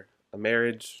neither a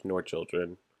marriage nor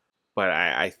children, but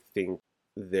I think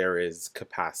there is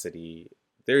capacity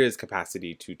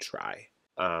to try.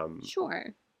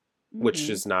 Sure. Which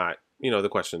is not, the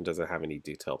question doesn't have any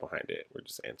detail behind it. We're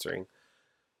just answering.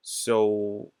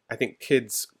 So I think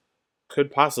kids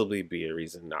could possibly be a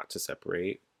reason not to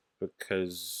separate,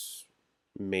 because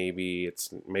maybe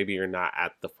you're not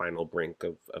at the final brink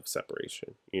of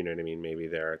separation. You know what I mean? Maybe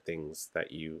there are things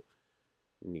that you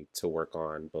need to work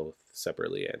on both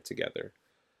separately and together.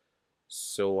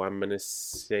 So I'm going to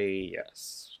say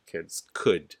yes. Kids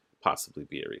could possibly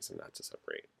be a reason not to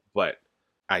separate. But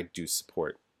I do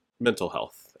support mental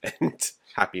health and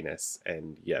happiness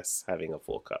and, yes, having a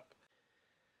full cup.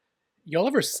 Y'all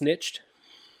ever snitched?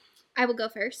 I will go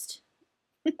first.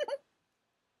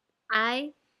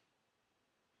 I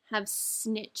have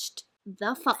snitched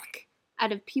the fuck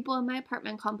out of people in my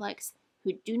apartment complex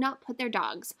who do not put their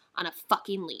dogs on a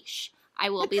fucking leash. I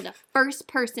will be the first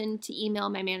person to email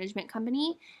my management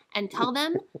company and tell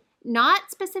them,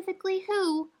 not specifically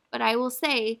who, but I will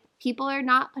say people are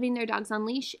not putting their dogs on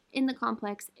leash in the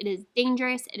complex. It is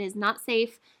dangerous. It is not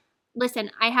safe.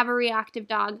 Listen, I have a reactive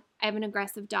dog. I have an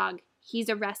aggressive dog. He's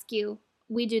a rescue.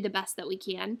 We do the best that we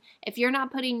can. If you're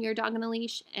not putting your dog on a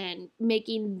leash and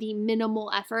making the minimal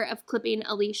effort of clipping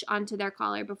a leash onto their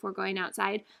collar before going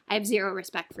outside, I have zero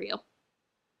respect for you.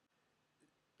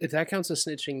 If that counts as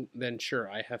snitching, then sure,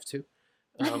 I have to.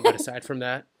 But aside from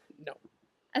that, no.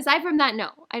 Aside from that, no.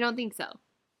 I don't think so.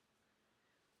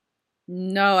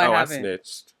 No, I haven't. I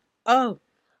snitched. Oh.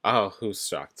 Oh, who's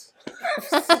shocked?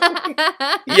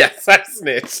 Yes, I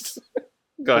snitched.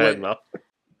 Go ahead, Mel.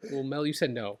 Well, Mel, you said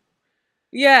no.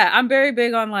 Yeah, I'm very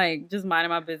big on, like, just minding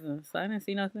my business. I didn't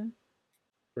see nothing.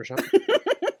 Rashawn?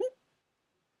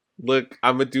 Look,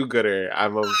 I'm a do-gooder.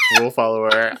 I'm a rule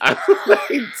follower. I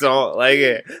don't like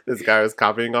it. This guy was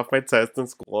copying off my test in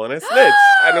school and I snitched.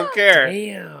 I don't care.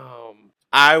 Damn.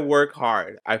 I work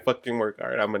hard. I fucking work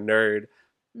hard. I'm a nerd.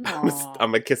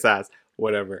 I'm a kiss ass.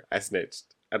 Whatever. I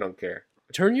snitched. I don't care.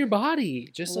 Turn your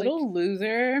body. Just Little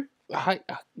loser.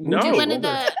 No. Do one of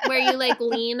the where you like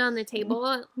lean on the table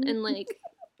and like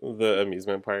the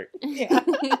amusement park. Yeah.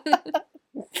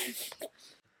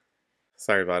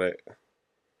 Sorry about it.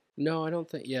 No, I don't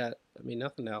think yet. I mean,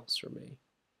 nothing else for me.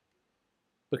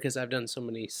 Because I've done so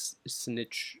many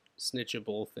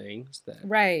snitchable things that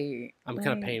Right. I'm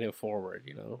kind of paying it forward,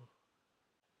 you know?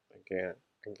 I can't.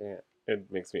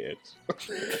 It makes me itch.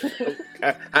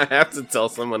 I have to tell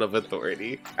someone of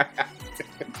authority.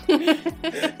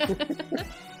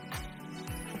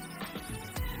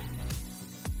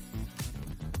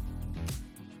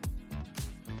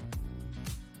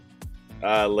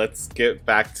 Let's get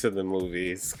back to the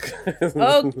movies.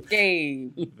 Okay.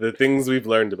 The things we've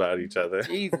learned about each other.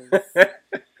 Jesus.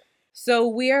 So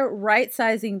we are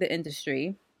right-sizing the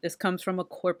industry. This comes from a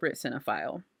corporate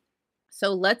cinephile.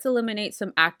 So let's eliminate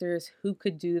some actors who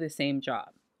could do the same job.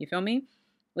 You feel me?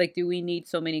 Like, do we need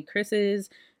so many Chris's?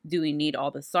 Do we need all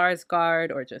the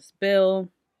Skarsgård or just Bill?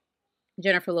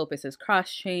 Jennifer Lopez is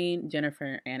cross-chain.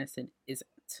 Jennifer Aniston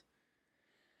isn't.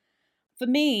 For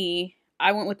me,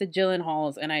 I went with the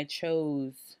Gyllenhaals and I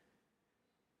chose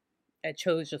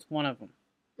just one of them.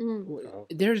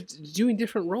 They're doing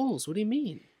different roles. What do you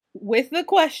mean? With the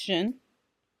question,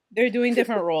 they're doing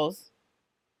different roles.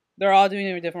 They're all doing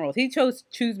different roles. He choose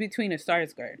between a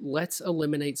Skarsgård. Let's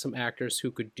eliminate some actors who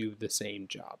could do the same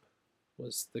job,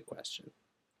 was the question.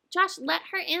 Josh, let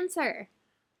her answer.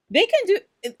 They can do.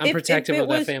 I'm protective of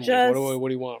that family. Just, what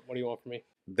do you want? What do you want from me?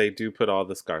 They do put all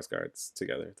the Skarsgårds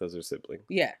together. Those are siblings.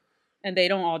 Yeah. And they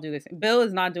don't all do the same. Bill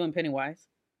is not doing Pennywise.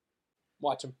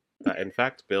 Watch him. In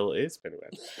fact, Bill is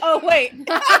Pennywise. Oh, wait.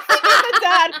 The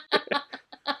dad.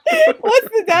 What's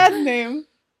the dad's name?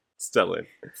 Stellan.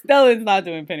 Stellan's not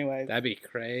doing Pennywise. That'd be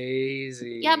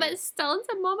crazy. Yeah, but Stellan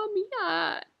said Mamma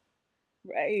Mia.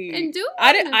 Right. And do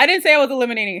I didn't say I was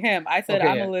eliminating him. I said Okay,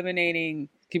 I'm yeah. eliminating.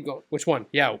 Keep going. Which one?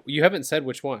 Yeah, you haven't said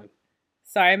which one.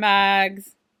 Sorry,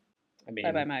 Mags. I mean,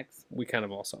 Bye-bye, Mags. we kind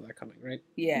of all saw that coming, right?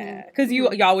 Yeah. Because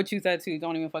y'all would choose that too.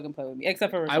 Don't even fucking play with me. Except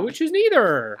for Rashawn. I would choose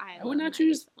neither. I would love not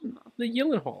choose Gyllenhaal. the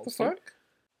Gyllenhaals. What the fuck?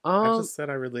 I just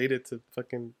said I related to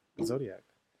fucking Zodiac.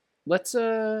 Let's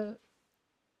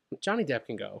Johnny Depp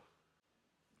can go.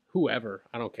 Whoever,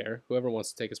 I don't care. Whoever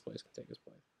wants to take his place can take his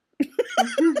place.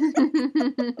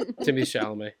 Timothée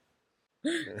Chalamet.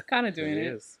 Kind of doing He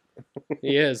it. is.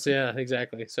 He is, yeah,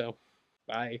 exactly. So,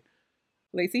 bye.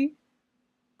 Lacey?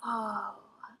 Oh,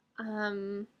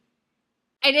 I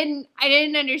didn't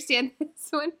understand this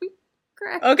one.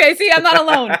 Correct. Okay, see, I'm not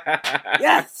alone.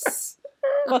 Yes.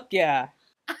 Fuck yeah.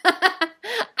 I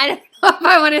don't know if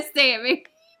I want to say it.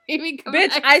 Maybe come Bitch,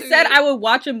 back I to said me. I would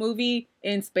watch a movie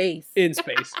in space. In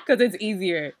space. Because it's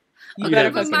easier. You Okay, better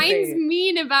But fucking say mine's it.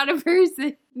 mean about a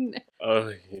person.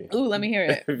 Oh, yeah. Ooh, let me hear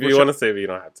it. If you want to save it, you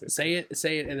don't have to. Say it,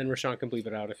 and then Rashawn can bleep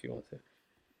it out if you want to.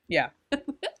 Yeah.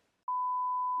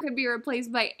 Could be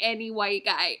replaced by any white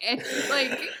guy. And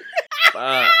like,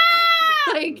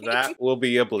 like That will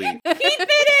be a bleep. He did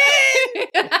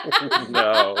it!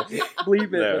 No. Bleep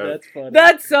it, No. but that's funny.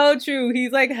 That's so true.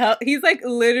 He's like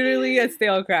literally a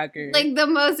stale cracker. like the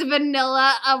most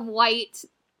vanilla of white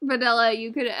vanilla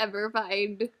you could ever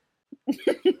find.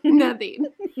 Nothing.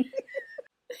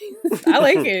 I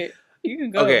like it. You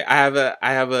can go. Okay, I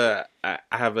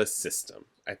have a system.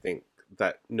 I think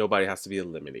that nobody has to be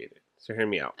eliminated. So hear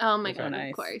me out. Oh my Okay. god, Nice.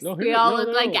 of course. No, We all no, look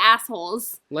no. like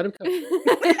assholes. Let him come.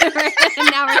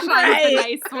 And now we're trying the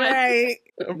nice one. Right.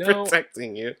 I'm No.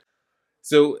 protecting you.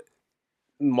 So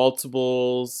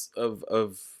multiples of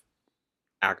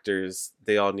actors,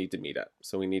 they all need to meet up.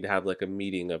 So we need to have like a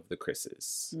meeting of the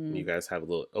Chris's. Mm. You guys have a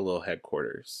little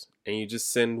headquarters, and you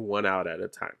just send one out at a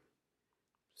time.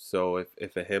 So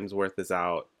if a Hemsworth is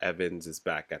out, Evans is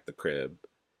back at the crib,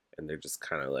 and they're just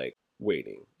kind of like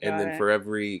waiting. And Got then it. for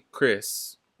every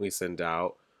Chris we send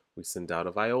out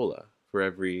a Viola. For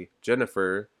every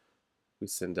Jennifer, we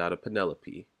send out a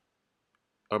Penelope,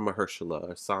 or Mahershala,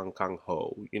 or Song Kang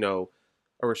Ho,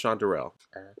 or Rashawn Durrell.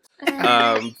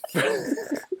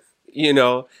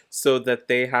 So that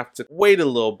they have to wait a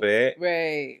little bit.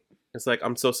 Right. It's like,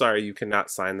 I'm so sorry, you cannot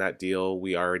sign that deal.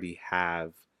 We already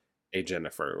have a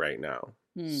Jennifer right now.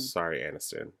 Sorry,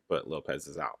 Aniston, but Lopez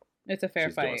is out. It's a fair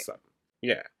She's doing fight. something.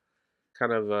 Yeah.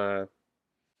 Kind of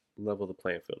level the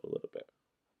playing field a little bit.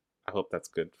 I hope that's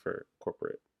good for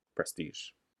corporate prestige.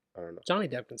 I don't know. Johnny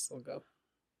Depp can still go.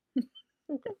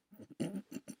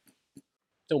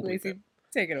 Don't believe Lacey, it.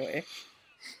 take it away.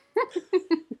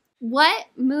 What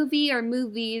movie or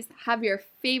movies have your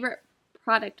favorite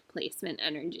product placement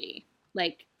energy?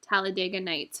 Like Talladega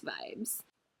Nights vibes.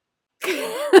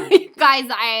 Guys,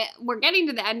 we're getting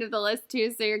to the end of the list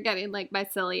too, so you're getting like my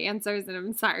silly answers, and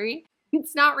I'm sorry.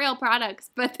 It's not real products,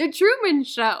 but The Truman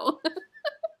Show.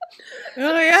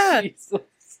 Oh yeah. Jesus.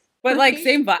 But like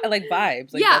same like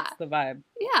vibes. Like Yeah. that's the vibe.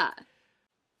 Yeah.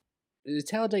 The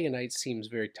Talladega Nights seems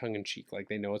very tongue-in-cheek, like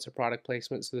they know it's a product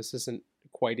placement, so this isn't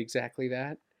quite exactly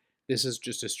that. This is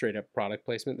just a straight-up product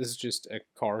placement. This is just a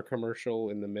car commercial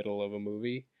in the middle of a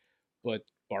movie, but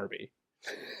Barbie.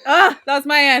 Ah, that was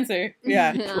my answer.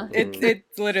 Yeah. Yeah.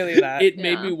 It's literally that. It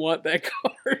made Yeah. me want that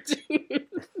car, dude.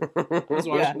 I was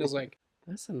watching, Yeah. I was like,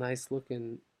 that's a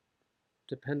nice-looking,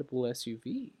 dependable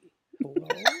SUV. Hello?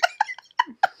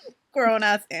 Grown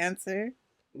ass answer.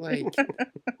 Like,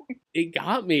 it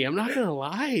got me. I'm not gonna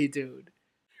lie, dude.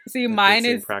 See, That mine did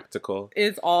seem is practical.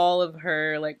 all of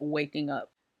her like waking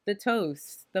up. The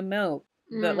toast, the milk,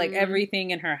 the like Mm.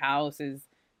 everything in her house is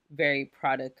very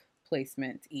product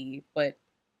placement-y, but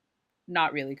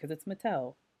not really because it's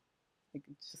Mattel. Like,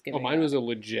 it's just Oh, giving mine that. was a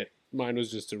legit. Mine was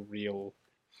just a real,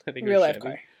 I think, Real a life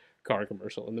Chevy car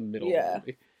commercial in the middle Yeah. of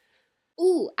the movie.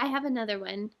 Ooh, I have another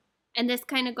one. And this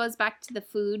kind of goes back to the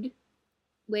food,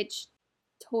 which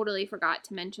totally forgot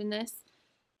to mention this.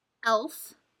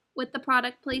 Elf with the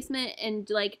product placement and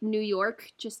like New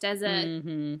York just as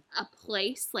Mhm. a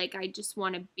place. Like I just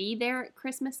want to be there at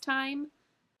Christmas time.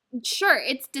 Sure,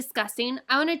 it's disgusting.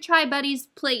 I want to try Buddy's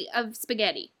plate of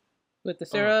spaghetti. With the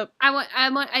syrup.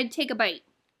 I'd take a bite.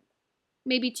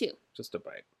 Maybe two. Just a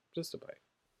bite. Just a bite.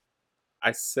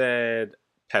 I said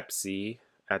Pepsi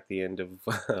at the end of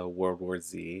World War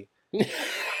Z.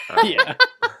 Yeah,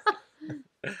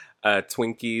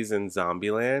 Twinkies in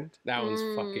Zombieland. that one's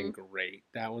Mm. fucking great.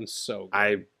 That one's so good.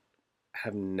 I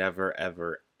have never,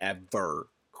 ever, ever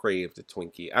craved a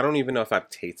Twinkie. I don't even know if I've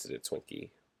tasted a Twinkie,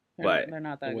 but They're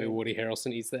not the that way good. Woody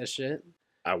Harrelson eats that shit.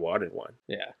 I wanted one.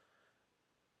 Yeah.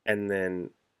 And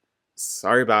then,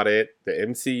 sorry about it, the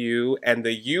MCU and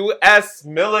the U.S.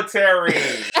 military.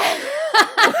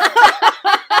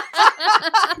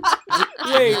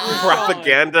 Wait,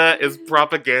 Propaganda is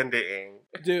propagandaing.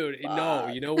 Dude, no,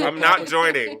 you know what? I'm not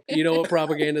joining. You know what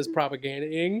propaganda is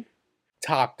propagandaing?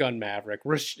 Top Gun Maverick.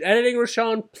 Editing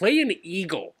Rashawn, play an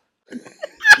eagle.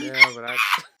 Yeah, but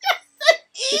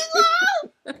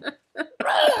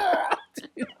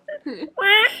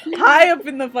High up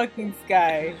in the fucking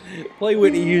sky. Play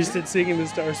Whitney Houston singing the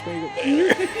Star Spangled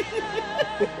Banner.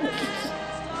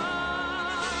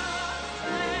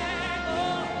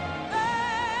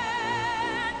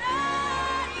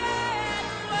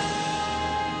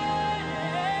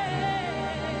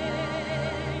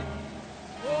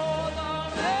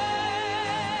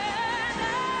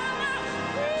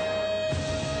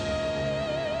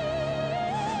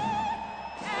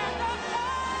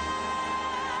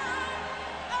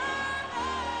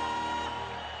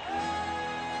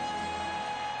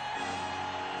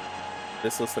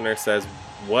 This listener says,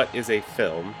 what is a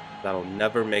film that'll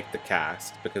never make the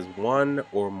cast because one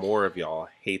or more of y'all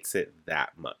hates it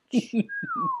that much?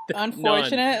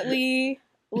 Unfortunately,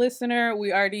 listener,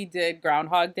 we already did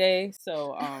Groundhog Day,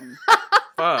 so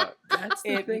Fuck. That's the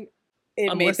It- thing.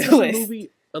 it made Unless the there's a list. movie,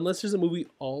 unless there's a movie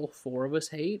all four of us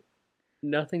hate,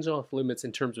 nothing's off limits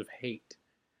in terms of hate.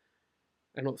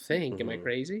 I don't think. Am I Mhm.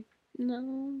 crazy?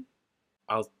 No.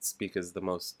 I'll speak as the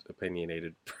most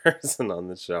opinionated person on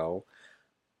the show.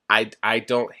 I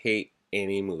don't hate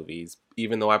any movies,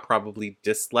 even though I probably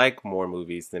dislike more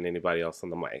movies than anybody else on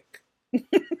the mic.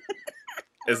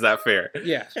 Is that fair?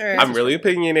 Yeah. Sure. I'm really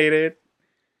opinionated,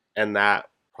 and that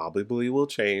probably will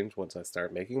change once I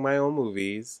start making my own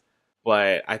movies.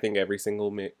 But I think every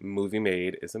single movie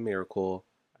made is a miracle.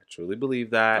 I truly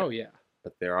believe that. Oh, yeah.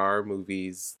 But there are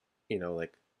movies,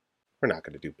 like we're not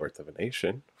going to do Birth of a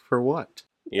Nation. For what?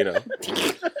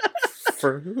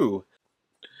 For who?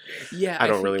 Yeah, I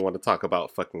don't think, really want to talk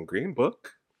about fucking Green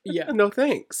Book. Yeah, No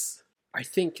thanks. I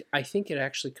think it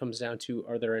actually comes down to,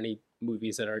 are there any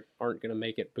movies that aren't going to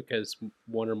make it because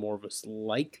one or more of us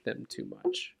like them too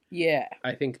much? Yeah.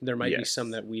 I think there might be Yes.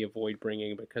 some that we avoid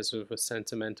bringing because of a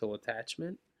sentimental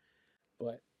attachment.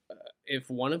 But if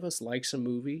one of us likes a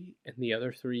movie and the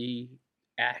other three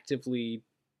actively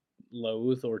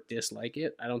loathe or dislike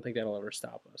it, I don't think that'll ever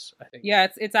stop us. I think. Yeah,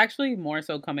 it's actually more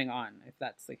so coming on, if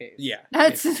that's the case. Yeah.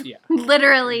 That's yeah.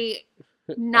 literally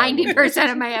All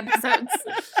 90% of my episodes.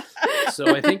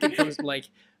 So I think it comes like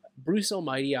Bruce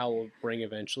Almighty. I will bring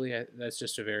eventually. That's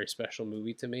just a very special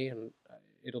movie to me, and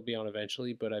it'll be on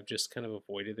eventually. But I've just kind of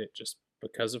avoided it just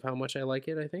because of how much I like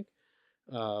it. I think,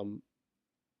 and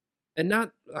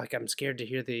not like I'm scared to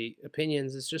hear the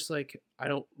opinions. It's just like I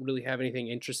don't really have anything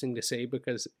interesting to say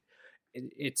because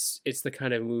it's the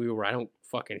kind of movie where I don't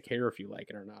fucking care if you like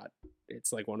it or not.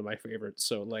 It's like one of my favorites.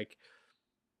 So like,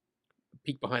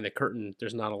 peek behind the curtain,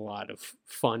 there's not a lot of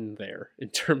fun there in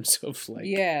terms of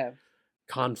like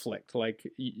conflict. Like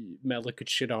Mela could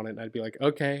shit on it and I'd be like,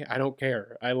 okay, I don't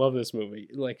care, I love this movie.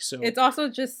 Like, so It's also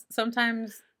just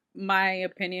sometimes my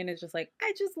opinion is just like,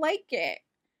 I just like it.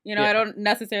 I don't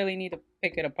necessarily need to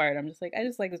pick it apart. I'm just like, I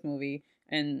just like this movie,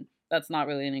 and that's not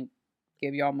really gonna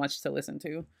give y'all much to listen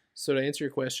to. So to answer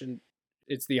your question,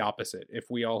 it's the opposite.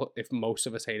 If most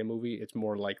of us hate a movie, it's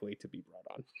more likely to be brought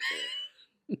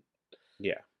on.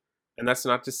 Yeah. And that's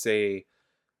not to say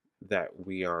that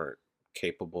we aren't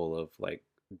capable of like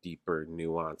deeper,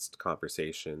 nuanced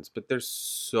conversations, but there's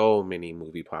so many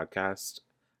movie podcasts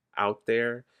out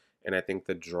there. And I think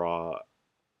the draw,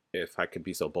 if I could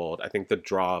be so bold, I think the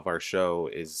draw of our show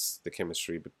is the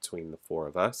chemistry between the four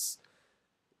of us,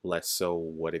 less so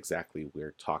what exactly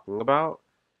we're talking about.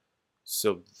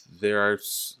 So there are,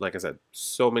 like I said,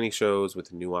 so many shows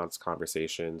with nuanced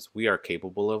conversations. We are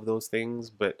capable of those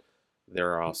things, but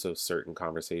there are also certain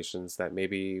conversations that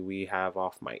maybe we have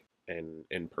off mic and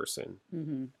in person.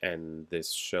 Mm-hmm. And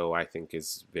this show, I think,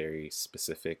 is very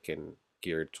specific and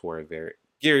geared toward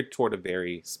a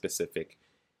very specific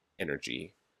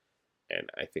energy. And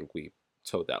I think we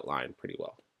towed that line pretty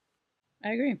well. I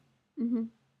agree. Mm-hmm.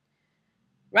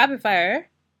 Rapid fire.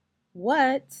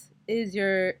 What is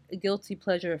your guilty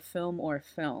pleasure film or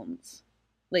films?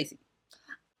 Lacey.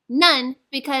 None,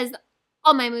 because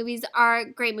all my movies are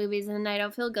great movies and I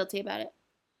don't feel guilty about it.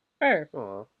 Her.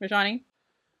 Aw. Rajani.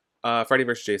 Freddy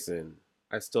vs. Jason.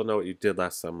 I Still Know What You Did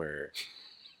Last Summer.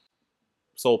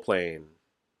 Soul Plane.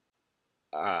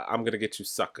 I'm Gonna Get You,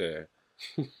 Sucker.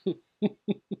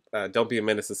 Don't Be a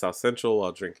Menace to South Central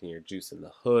While Drinking Your Juice in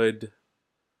the Hood.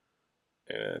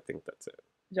 And I think that's it.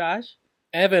 Josh.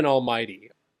 Evan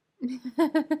Almighty.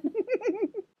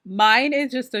 Mine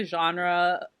is just a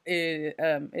genre.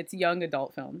 It's young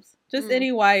adult films. Just any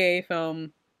YA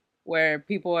film where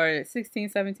people are 16,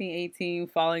 17, 18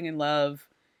 falling in love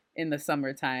in the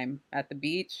summertime at the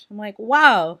beach. I'm like,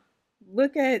 wow,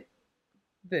 look at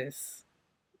this.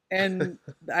 And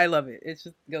I love it. It's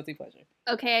just guilty pleasure.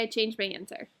 Okay, I changed my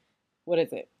answer. What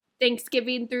is it?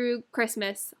 Thanksgiving through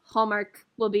Christmas, Hallmark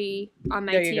will be on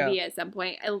my TV at some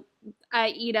point. I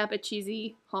eat up a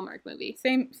cheesy Hallmark movie.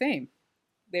 Same.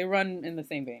 They run in the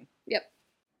same vein. Yep.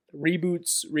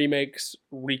 Reboots, remakes,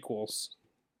 requels.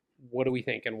 What do we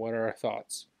think and what are our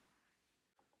thoughts?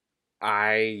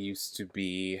 I used to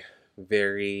be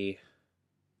very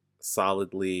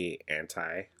solidly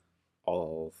anti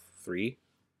all three.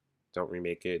 Don't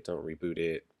remake it, don't reboot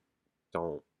it,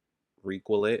 don't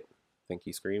requel it. Thank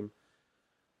you, Scream.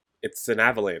 It's an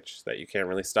avalanche that you can't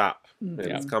really stop. And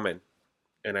it's coming.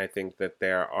 And I think that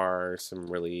there are some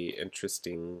really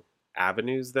interesting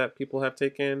avenues that people have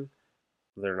taken.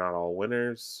 They're not all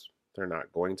winners. They're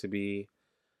not going to be.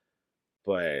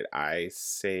 But I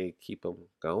say keep them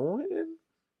going.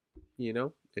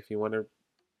 If you want to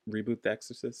reboot The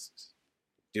Exorcist,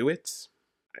 do it.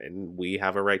 And we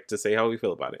have a right to say how we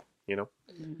feel about it,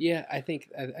 Yeah, I think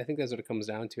that's what it comes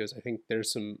down to. Is I think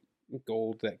there's some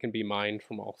gold that can be mined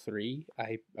from all three.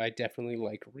 I definitely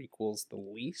like requels the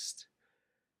least,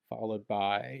 followed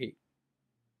by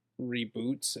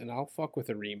reboots, and I'll fuck with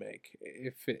a remake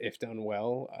if done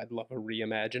well. I'd love a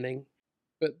reimagining.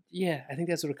 But yeah, I think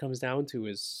that's what it comes down to: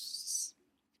 is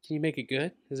can you make it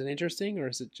good? Is it interesting, or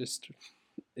is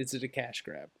it a cash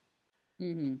grab?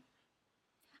 Mm-hmm.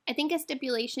 I think a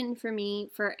stipulation for me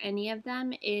for any of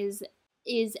them is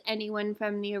anyone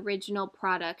from the original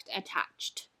product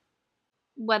attached?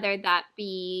 Whether that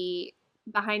be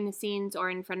behind the scenes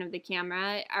or in front of the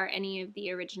camera, are any of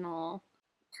the original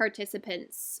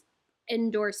participants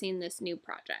endorsing this new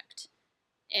project?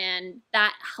 And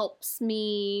that helps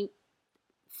me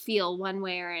feel one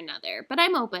way or another. But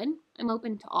I'm open. I'm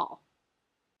open to all.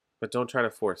 But don't try to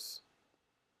force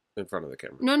in front of the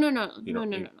camera. No.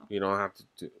 You don't have to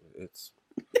do it's.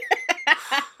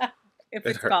 If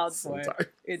It it's hurts called for, sometimes.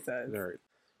 it does. It hurts.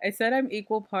 I said I'm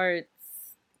equal parts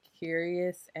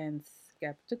curious and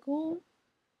skeptical.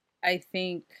 I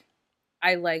think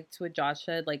I liked what Josh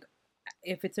said. Like,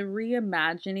 if it's a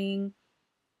reimagining,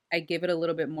 I give it a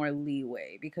little bit more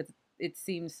leeway because it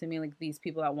seems to me like these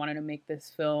people that wanted to make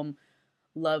this film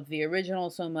love the original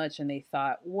so much and they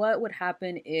thought, what would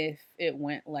happen if it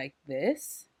went like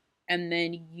this? And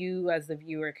then you, as the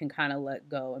viewer, can kind of let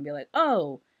go and be like,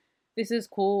 oh, this is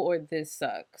cool or this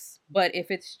sucks. But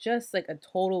if it's just like a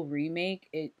total remake,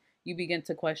 you begin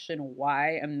to question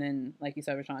why. And then, like you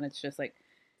said, Rashawn, it's just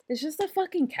a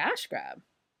fucking cash grab.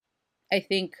 I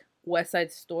think West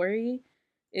Side Story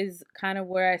is kind of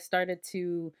where I started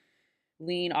to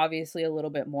lean, obviously, a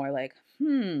little bit more like,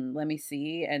 let me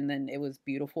see. And then it was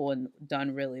beautiful and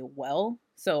done really well.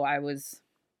 So I was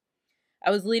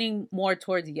leaning more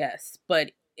towards yes.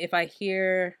 But if I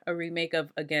hear a remake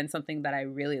of, again, something that I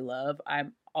really love,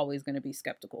 I'm always going to be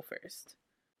skeptical first.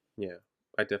 Yeah,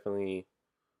 I definitely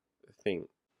think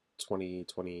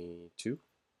 2022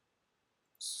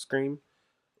 Scream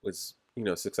was,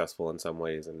 successful in some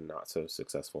ways and not so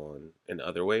successful in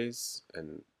other ways.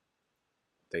 And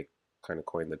they kind of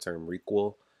coined the term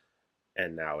requel.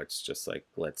 And now it's just like,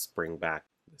 let's bring back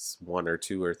this one or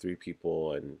two or three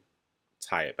people and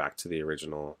tie it back to the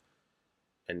original.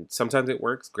 And sometimes it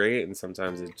works great, and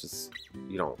sometimes it just,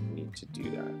 you don't need to do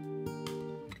that.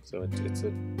 So it's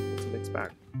a mixed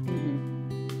bag. Mm-hmm.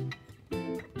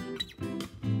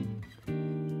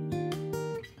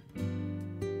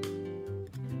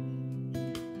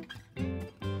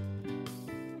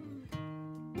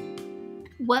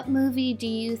 What movie do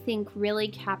you think really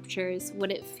captures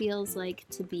what it feels like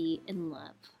to be in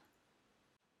love?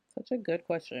 Such a good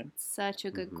question. Such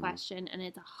a good question, and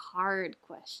it's a hard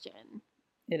question.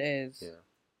 It is. Yeah.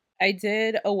 I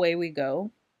did Away We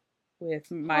Go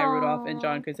with Maya Rudolph and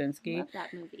John Krasinski. Love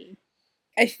that movie.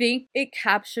 I think it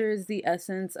captures the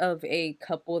essence of a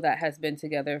couple that has been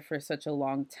together for such a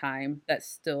long time that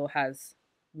still has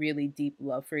really deep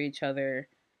love for each other.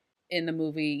 In the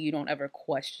movie, you don't ever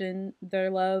question their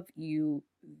love.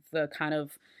 The kind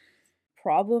of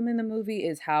problem in the movie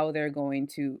is how they're going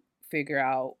to figure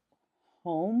out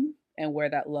home and where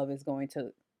that love is going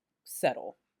to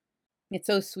settle. It's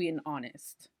so sweet and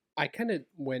honest. I kind of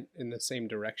went in the same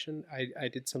direction. I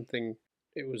did something.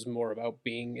 It was more about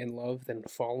being in love than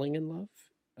falling in love.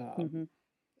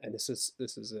 And this is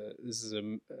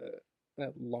a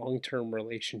long-term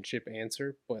relationship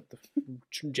answer, but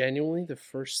genuinely the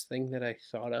first thing that I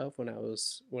thought of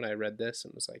when I read this,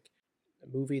 and was like, a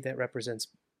movie that represents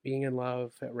being in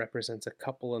love, that represents a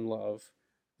couple in love.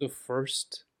 The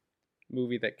first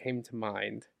movie that came to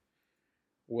mind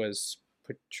was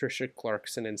Patricia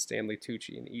Clarkson and Stanley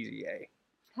Tucci in Easy A.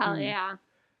 Hell yeah.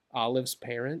 Olive's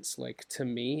parents, like, to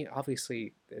me,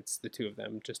 obviously it's the two of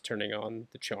them just turning on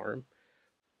the charm.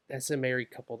 That's a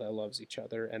married couple that loves each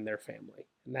other and their family.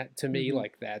 And that, to me,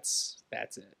 like, that's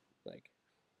it. Like,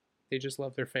 they just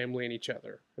love their family and each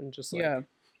other. And just like, I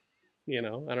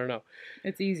don't know.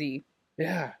 It's easy.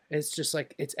 Yeah. It's just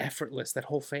like, it's effortless. That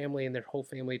whole family and their whole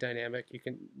family dynamic, you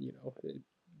can,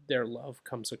 their love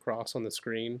comes across on the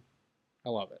screen. I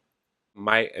love it.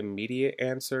 My immediate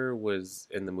answer was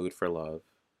In the Mood for Love,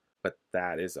 but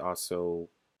that is also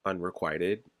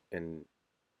unrequited and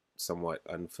somewhat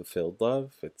unfulfilled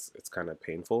love. It's kind of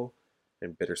painful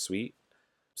and bittersweet.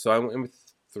 So I went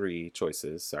with three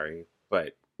choices, sorry,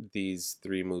 but these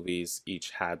three movies each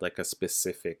had like a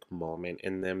specific moment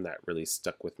in them that really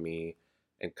stuck with me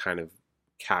and kind of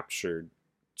captured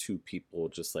two people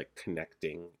just like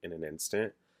connecting in an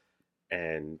instant.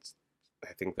 And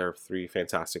I think there are three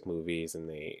fantastic movies, and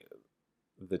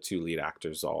the two lead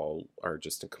actors all are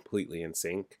just completely in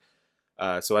sync.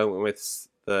 So I went with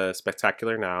The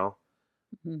Spectacular Now.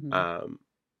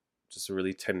 Just a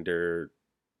really tender,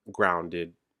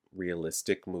 grounded,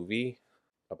 realistic movie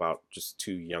about just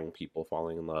two young people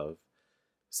falling in love.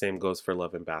 Same goes for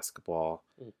Love and Basketball.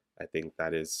 Mm. I think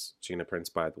that is Gina Prince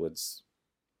Bythewood's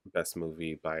best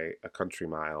movie by a country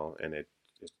mile, and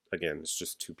again, it's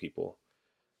just two people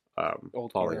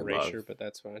Old falling in erasure, love. but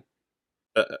that's fine.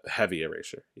 Heavy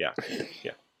erasure, yeah.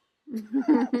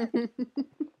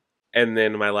 And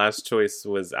then my last choice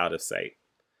was Out of Sight.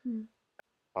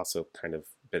 Also kind of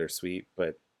bittersweet,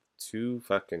 but two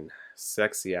fucking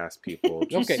sexy ass people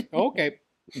just Okay.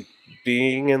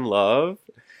 being in love,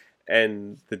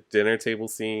 and the dinner table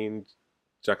scene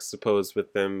juxtaposed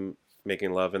with them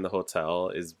making love in the hotel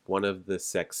is one of the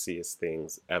sexiest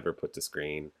things ever put to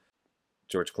screen.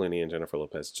 George Clooney and Jennifer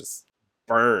Lopez just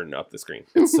burn up the screen.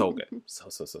 It's so good. So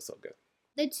good.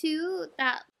 The two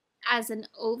that, as an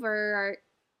overarching,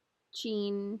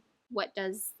 what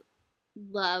does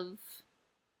love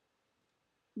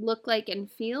look like and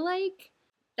feel like,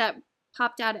 that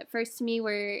popped out at first to me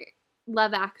were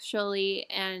Love Actually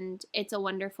and It's a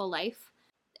Wonderful Life.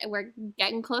 We're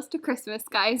getting close to Christmas,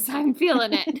 guys. I'm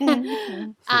feeling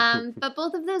it. But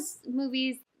both of those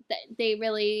movies, they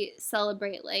really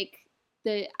celebrate like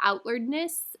the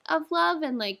outwardness of love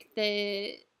and like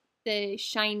the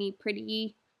shiny,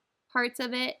 pretty parts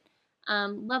of it.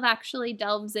 Love Actually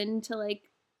delves into like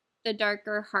the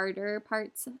darker, harder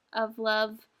parts of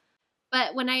love.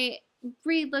 But when I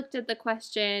re-looked at the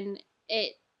question,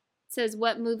 it says,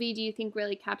 what movie do you think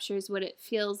really captures what it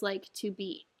feels like to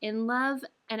be in love?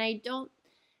 And I don't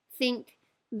think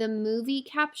the movie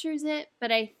captures it,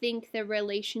 but I think the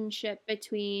relationship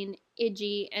between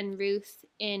Iggy and Ruth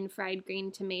in Fried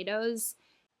Green Tomatoes,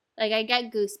 like I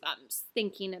get goosebumps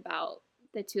thinking about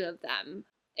the two of them,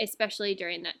 especially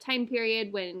during that time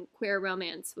period when queer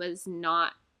romance was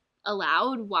not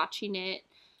allowed, watching it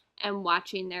and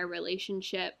watching their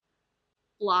relationship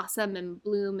blossom and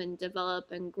bloom and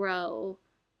develop and grow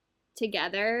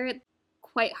together.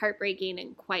 Quite heartbreaking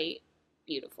and quite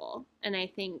beautiful. And I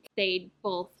think they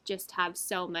both just have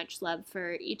so much love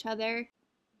for each other.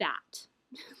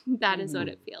 That is what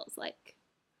it feels like.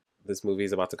 This movie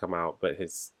is about to come out, but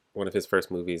one of his first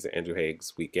movies, Andrew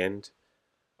Haig's Weekend,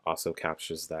 also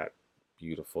captures that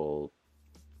beautiful,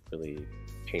 really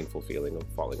painful feeling of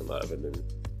falling in love and then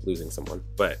losing someone.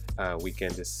 But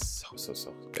Weekend is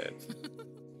so good.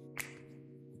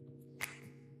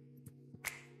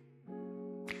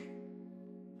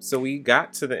 So we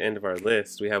got to the end of our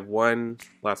list. We have one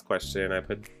last question. I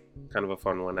put kind of a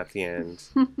fun one at the end.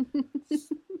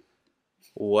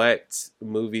 What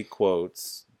movie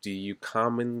quotes do you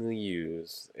commonly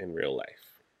use in real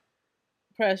life?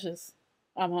 Precious,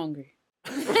 I'm hungry.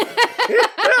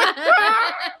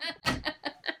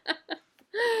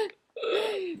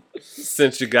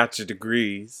 Since you got your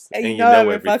degrees and you know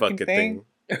every fucking thing.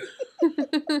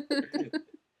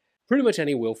 Pretty much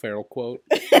any Will Ferrell quote,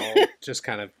 I'll just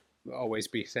kind of always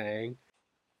be saying.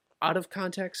 Out of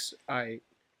context, I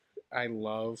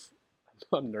love,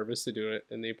 I'm nervous to do it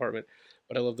in the apartment,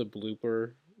 but I love the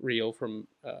blooper reel from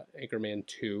Anchorman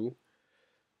 2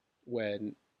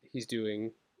 when he's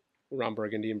doing, Ron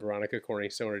Burgundy and Veronica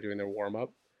Corningstone are doing their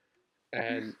warm-up,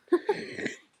 and the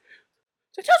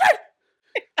children!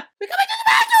 They're coming to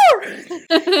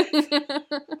the bathroom!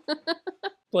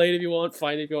 Play it if you want,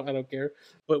 find it if you want, I don't care.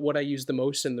 But what I use the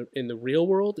most in the real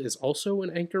world is also an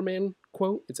Anchorman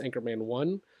quote. It's Anchorman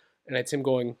 1, and it's him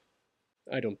going,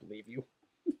 I don't believe you.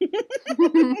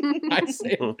 I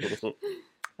say,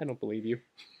 I don't believe you.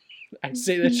 I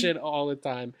say that shit all the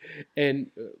time,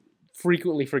 and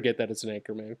frequently forget that it's an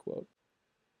Anchorman quote.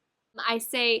 I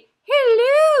say,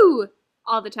 hello,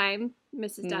 all the time,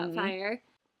 Mrs. Doubtfire.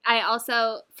 I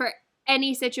also, for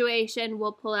any situation,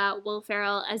 will pull out Will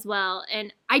Ferrell as well.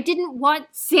 And I didn't want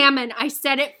salmon. I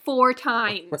said it 4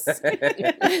 times.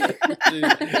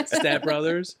 Step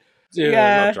Brothers. Dude,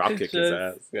 yeah, I'll drop kick his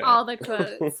ass. Yeah. All the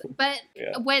quotes. But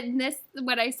when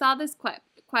I saw this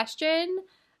question,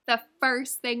 the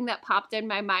first thing that popped in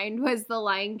my mind was The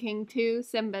Lion King 2,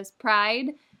 Simba's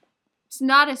Pride. It's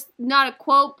not a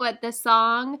quote, but the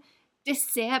song,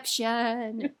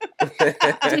 Deception,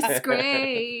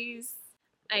 Disgrace.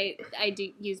 I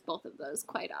do use both of those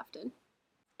quite often.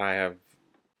 I have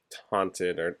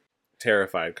taunted or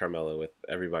terrified Carmela with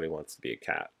Everybody Wants to Be a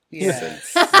Cat. Yeah.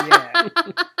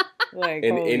 Like,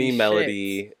 in any shit.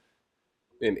 melody,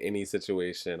 in any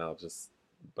situation, I'll just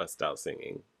bust out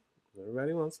singing.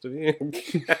 Everybody wants to be a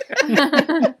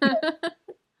cat.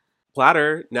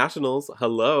 Platter, Nationals,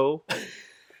 hello.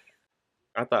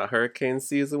 I thought hurricane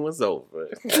season was over.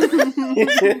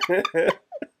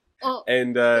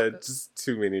 And just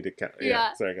too many to count.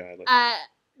 Yeah. Sorry, go ahead.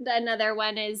 Another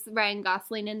one is Ryan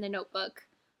Gosling in The Notebook.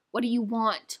 What do you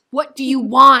want? What do you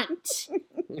want?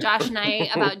 Josh and I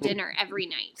about dinner every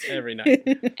night. Every night.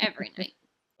 Every night.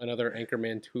 Another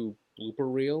Anchorman 2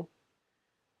 blooper reel.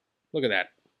 Look at that.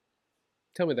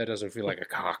 Tell me that doesn't feel like a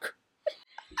cock.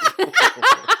 But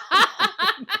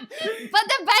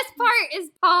the best part is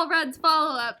Paul Rudd's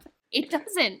follow-up. It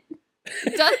doesn't.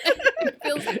 It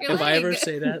feels like your If I leg. ever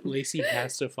say that, Lacey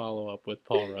has to follow up with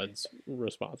Paul Rudd's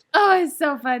response. Oh, it's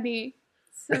so funny.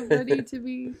 So funny to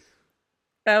me.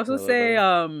 I also say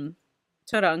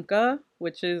Charanka,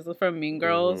 which is from Mean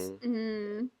Girls.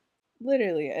 Mm.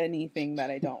 Literally anything that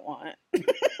I don't want.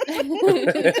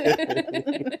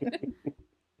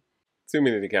 Too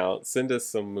many to count. Send us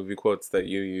some movie quotes that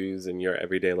you use in your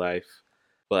everyday life.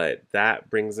 But that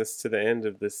brings us to the end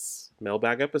of this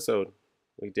mailbag episode.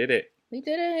 We did it. We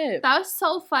did it. That was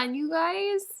so fun, you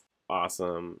guys.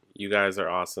 Awesome. You guys are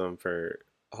awesome for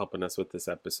helping us with this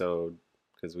episode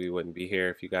because we wouldn't be here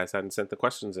if you guys hadn't sent the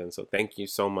questions in. So thank you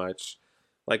so much.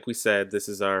 Like we said, this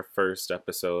is our first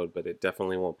episode, but it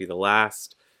definitely won't be the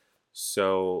last.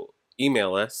 So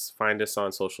email us, find us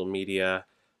on social media.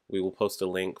 We will post a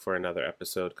link for another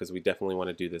episode because we definitely want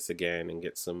to do this again and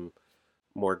get some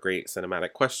more great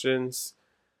cinematic questions.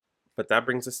 But that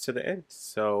brings us to the end.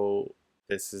 So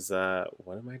this is,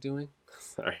 what am I doing?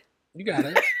 Sorry. You got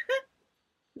it.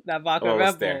 That Vodka I'm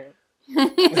almost Rebel.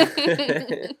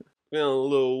 Feeling a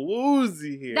little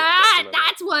woozy here.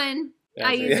 That's one.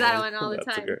 I use Yeah, that one all the that's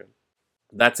a time. good one.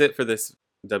 That's it for this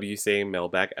WCA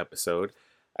Mailbag episode.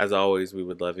 As always, we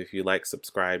would love if you like,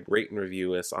 subscribe, rate, and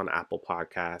review us on Apple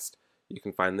Podcast. You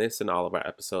can find this and all of our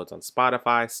episodes on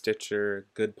Spotify, Stitcher,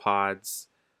 Good Pods.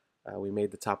 We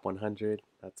made the top 100.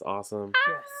 That's awesome.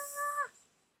 Yes.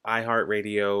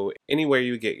 iHeartRadio, anywhere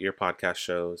you get your podcast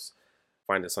shows.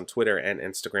 Find us on Twitter and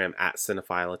Instagram at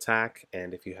Cinephile Attack.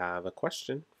 And if you have a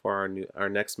question for our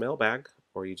next mailbag,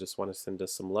 or you just want to send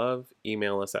us some love,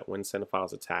 email us at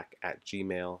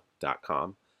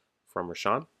whencinephilesattack@gmail.com. From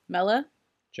Rashawn, Mella?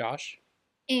 Josh?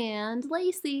 And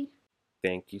Lacey.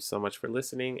 thank you so much for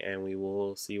listening, and we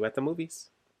will see you at the movies.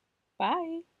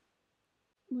 Bye.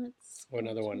 Let's Oh,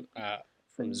 another one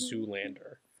from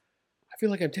Zoolander. I feel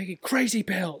like I'm taking crazy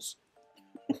pills.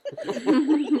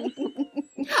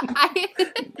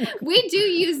 We do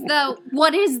use the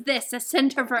 "what is this? A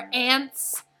center for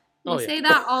ants?" We Oh, yeah. say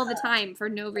that all the time for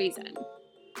no reason.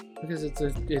 Because it's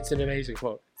an amazing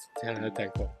quote. It's a 10 out of 10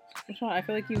 quote. Rashawn, I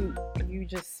feel like you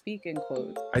just speak in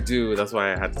quotes. I do. That's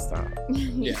why I had to stop.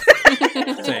 Yeah.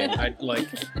 Same.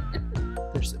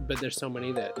 There's so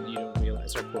many that you don't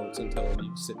realize are quotes until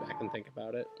you sit back and think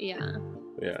about it. Yeah.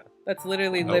 Yeah. That's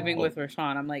literally living with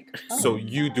Rashawn. I'm like, oh. So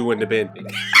you doing the bending.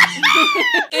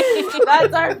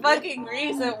 That's our fucking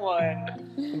recent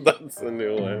one. That's a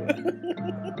new one.